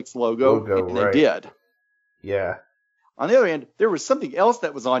PureFlix logo, and they did. Yeah. On the other hand, there was something else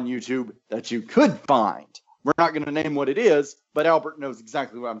that was on YouTube that you could find. We're not going to name what it is, but Albert knows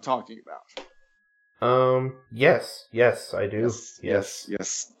exactly what I'm talking about. Yes, I do.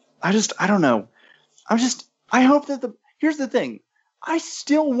 Yes. I don't know. I hope that here's the thing. I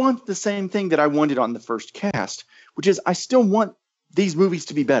still want the same thing that I wanted on the first cast, which is I still want these movies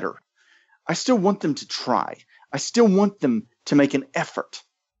to be better. I still want them to try. I still want them to make an effort.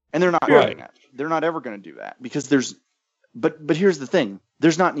 And they're not doing that. They're not ever going to do that because but here's the thing.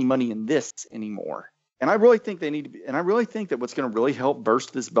 There's not any money in this anymore. And I really think they need to be, and I really think that what's going to really help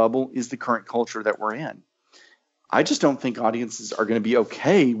burst this bubble is the current culture that we're in. I just don't think audiences are going to be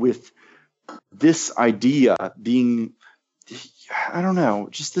okay with this idea being, I don't know,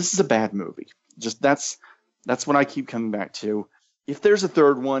 just this is a bad movie. Just that's what I keep coming back to. If there's a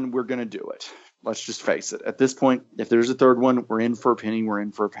third one, we're going to do it. Let's just face it. At this point, if there's a third one, we're in for a penny, we're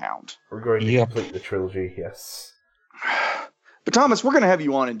in for a pound. We're going to complete the trilogy, yes. But Thomas, we're going to have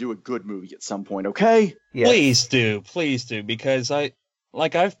you on and do a good movie at some point, okay? Yes. Please do, because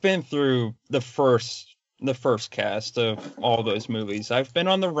I've been through the first the first cast of all those movies. I've been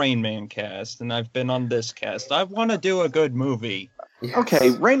on the Rain Man cast, and I've been on this cast. I want to do a good movie. Yes. Okay,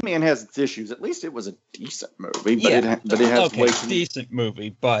 Rain Man has its issues. At least it was a decent movie, but it has way too... decent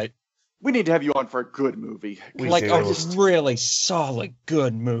movie, but we need to have you on for a good movie. Like a really solid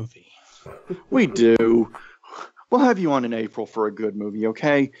good movie. We do. We'll have you on in April for a good movie,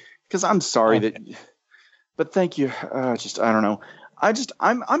 okay? Because I'm sorry that... But thank you. I don't know.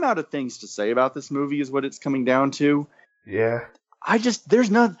 I'm out of things to say about this movie is what it's coming down to. Yeah.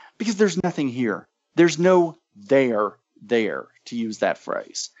 There's nothing here. There's no there, to use that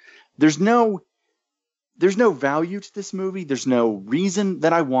phrase. There's no value to this movie. There's no reason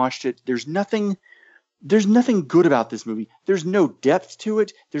that I watched it. There's nothing good about this movie. There's no depth to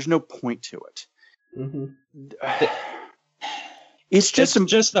it. There's no point to it. Mm-hmm. It's just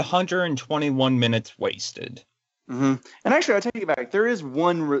 121 minutes wasted. Mm-hmm. And actually, I take it back. There is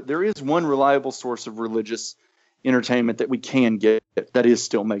one reliable source of religious entertainment that we can get that is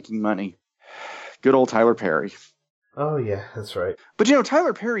still making money. Good old Tyler Perry. Oh yeah, that's right. But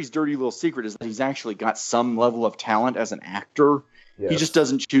Tyler Perry's dirty little secret is that he's actually got some level of talent as an actor. Yes. He just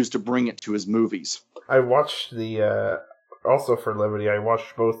doesn't choose to bring it to his movies. I watched also for levity, I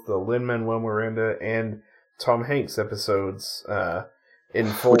watched both the Lin-Manuel Miranda and Tom Hanks episodes in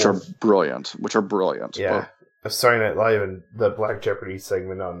full. Which are brilliant. Yeah. Saturday Night Live, and the Black Jeopardy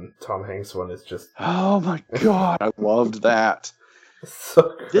segment on Tom Hanks one is just... Oh my god, I loved that.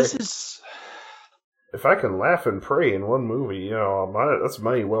 So great. This is... If I can laugh and pray in one movie, that's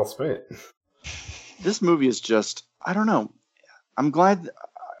money well spent. This movie is just... I don't know. I'm glad...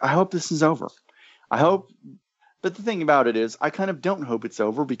 I hope this is over. But the thing about it is, I kind of don't hope it's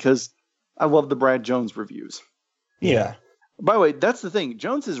over because I love the Brad Jones reviews. Yeah. By the way, that's the thing.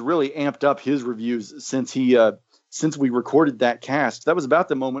 Jones has really amped up his reviews since we recorded that cast. That was about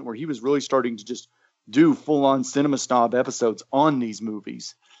the moment where he was really starting to just do full-on Cinema Snob episodes on these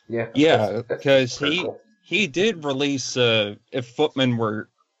movies. Yeah, because he did release If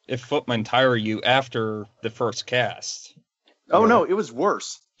Footmen Tire You after the first cast. Oh no, it was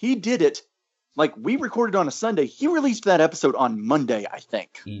worse. He did it like we recorded on a Sunday. He released that episode on Monday, I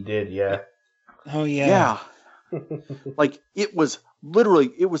think. He did, yeah. Oh yeah. Yeah. Like it was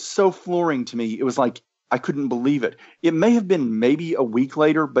so flooring to me. It was like I couldn't believe it. It may have been maybe a week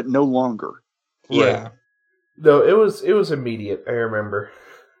later, but no longer. Yeah. Right. No, it was immediate. I remember.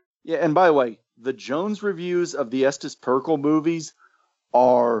 Yeah, and by the way, the Jones reviews of the Estes Perkle movies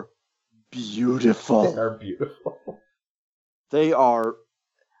are beautiful. They are beautiful. They are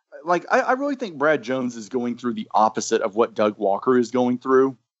like I really think Brad Jones is going through the opposite of what Doug Walker is going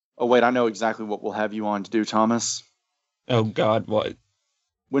through. Oh, wait, I know exactly what we'll have you on to do, Thomas. Oh, God, what?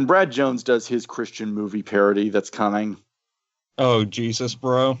 When Brad Jones does his Christian movie parody that's coming. Oh, Jesus,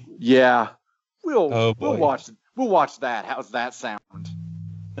 bro. Yeah. We'll watch that. How's that sound?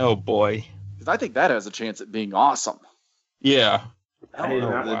 Oh, boy. Because I think that has a chance at being awesome. Yeah.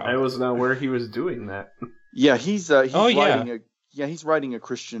 I was not aware he was doing that. Yeah, he's writing a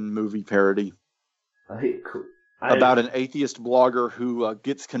Christian movie parody. About an atheist blogger who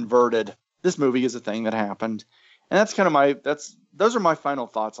gets converted. This movie is a thing that happened, and that's kind of those are my final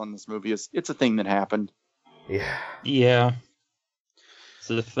thoughts on this movie. It's a thing that happened. Yeah. It's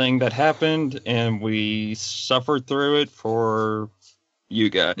a thing that happened, and we suffered through it for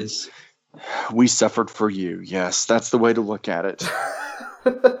you guys. We suffered for you. Yes, that's the way to look at it.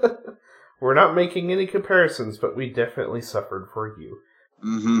 We're not making any comparisons, but we definitely suffered for you.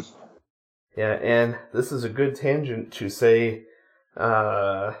 Mm-hmm. Yeah, and this is a good tangent to say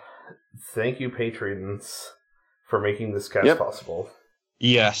thank you, patrons, for making this cast possible.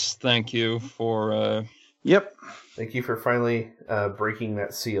 Yes, thank you for... Yep. Thank you for finally breaking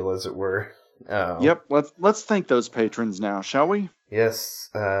that seal, as it were. Yep, let's thank those patrons now, shall we? Yes,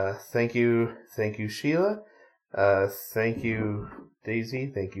 thank you, Sheila. Thank you,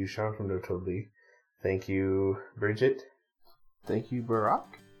 Daisy. Thank you, Sean from No Totally. Thank you, Bridget. Thank you, Barack.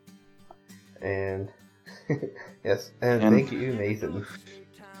 And yes, and thank you, Nathan.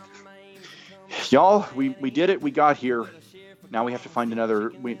 Y'all, we did it. We got here. Now we have to find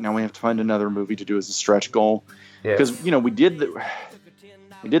another. Movie to do as a stretch goal. Because we did the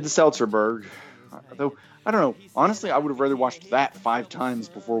Seltzerberg. Though I don't know. Honestly, I would have rather watched that 5 times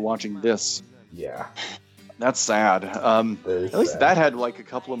before watching this. Yeah, that's sad. At least that had like a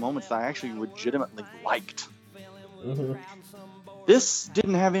couple of moments that I actually legitimately liked. Mm-hmm. This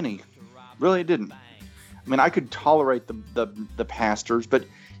didn't have any. Really, it didn't. I mean, I could tolerate the pastors, but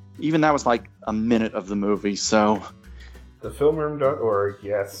even that was like a minute of the movie, so... Thefilmroom.org,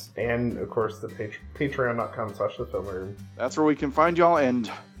 yes. And, of course, the patreon.com/thefilmroom. That's where we can find y'all,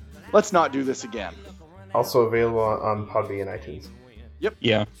 and let's not do this again. Also available on Podbean and iTunes. Yep.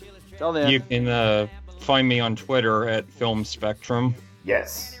 Yeah. Till then. You can find me on Twitter at Film Spectrum.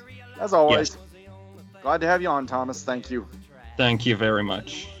 Yes. As always. Glad to have you on, Thomas. Thank you. Thank you very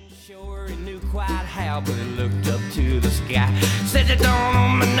much. Quite how, but he looked up to the sky. Said you don't owe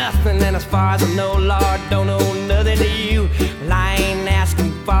me nothing, and as far as I know, Lord, don't owe nothing to you. Well, I ain't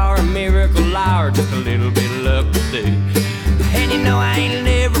asking for a miracle, Lord, just a little bit of luck to do. And you know I ain't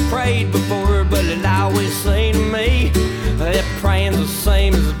never prayed before, but it always say to me that praying's the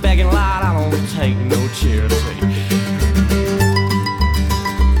same as begging, Lord, I don't take no charity.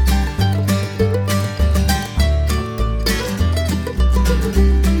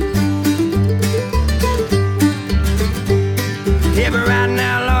 Right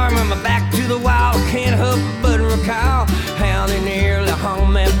now, Lord, with my back to the wall, can't help but recall how they nearly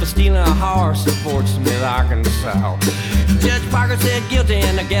hung me for stealing a horse in Fort Smith, Arkansas. Judge Parker said guilty,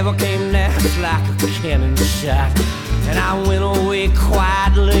 and the gavel came down just like a cannon shot. And I went away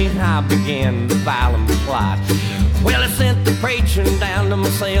quietly, and I began to file my plot. Well, I sent the preacher down to my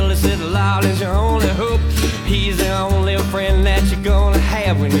cell. He said, Lord is your only hope. He's the only friend that you're gonna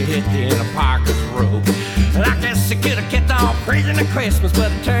have when you hit the end of Parker's rope. And I guess I could have kept on preaching to Christmas, but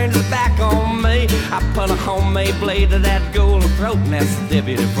it turned his back on me. I put a homemade blade to that golden throat, and that's the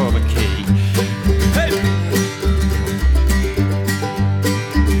deputy for the key. Hey!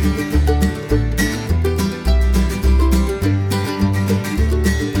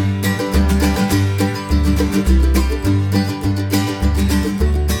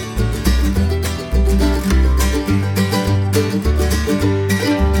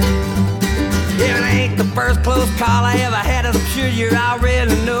 First close call I ever had, as I'm sure you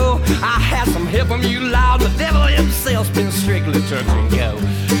already know. I had some help from you, Lord. The devil himself's been strictly touch and go.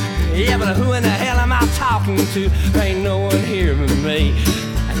 Yeah, but who in the hell am I talking to? Ain't no one here but me.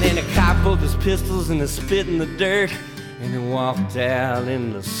 And then he cocked both his pistols and he spit in the dirt, and he walked out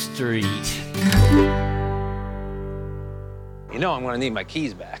in the street. You know I'm gonna need my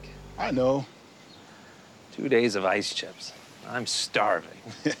keys back. I know. 2 days of ice chips. I'm starving.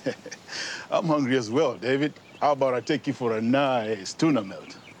 I'm hungry as well, David. How about I take you for a nice tuna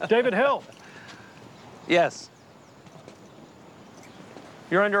melt? David Hill. Yes.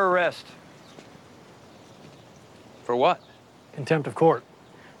 You're under arrest. For what? Contempt of court.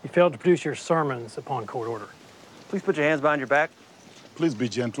 You failed to produce your sermons upon court order. Please put your hands behind your back. Please be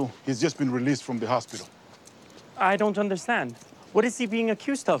gentle. He's just been released from the hospital. I don't understand. What is he being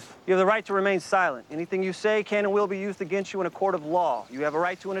accused of? You have the right to remain silent. Anything you say can and will be used against you in a court of law. You have a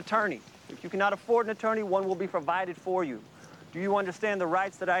right to an attorney. If you cannot afford an attorney, one will be provided for you. Do you understand the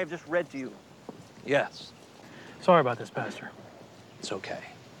rights that I have just read to you? Yes. Sorry about this, Pastor. It's okay.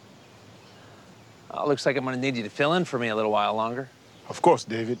 Looks like I'm gonna need you to fill in for me a little while longer. Of course,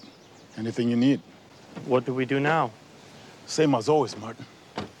 David. Anything you need. What do we do now? Same as always, Martin.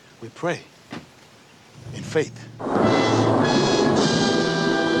 We pray. In faith.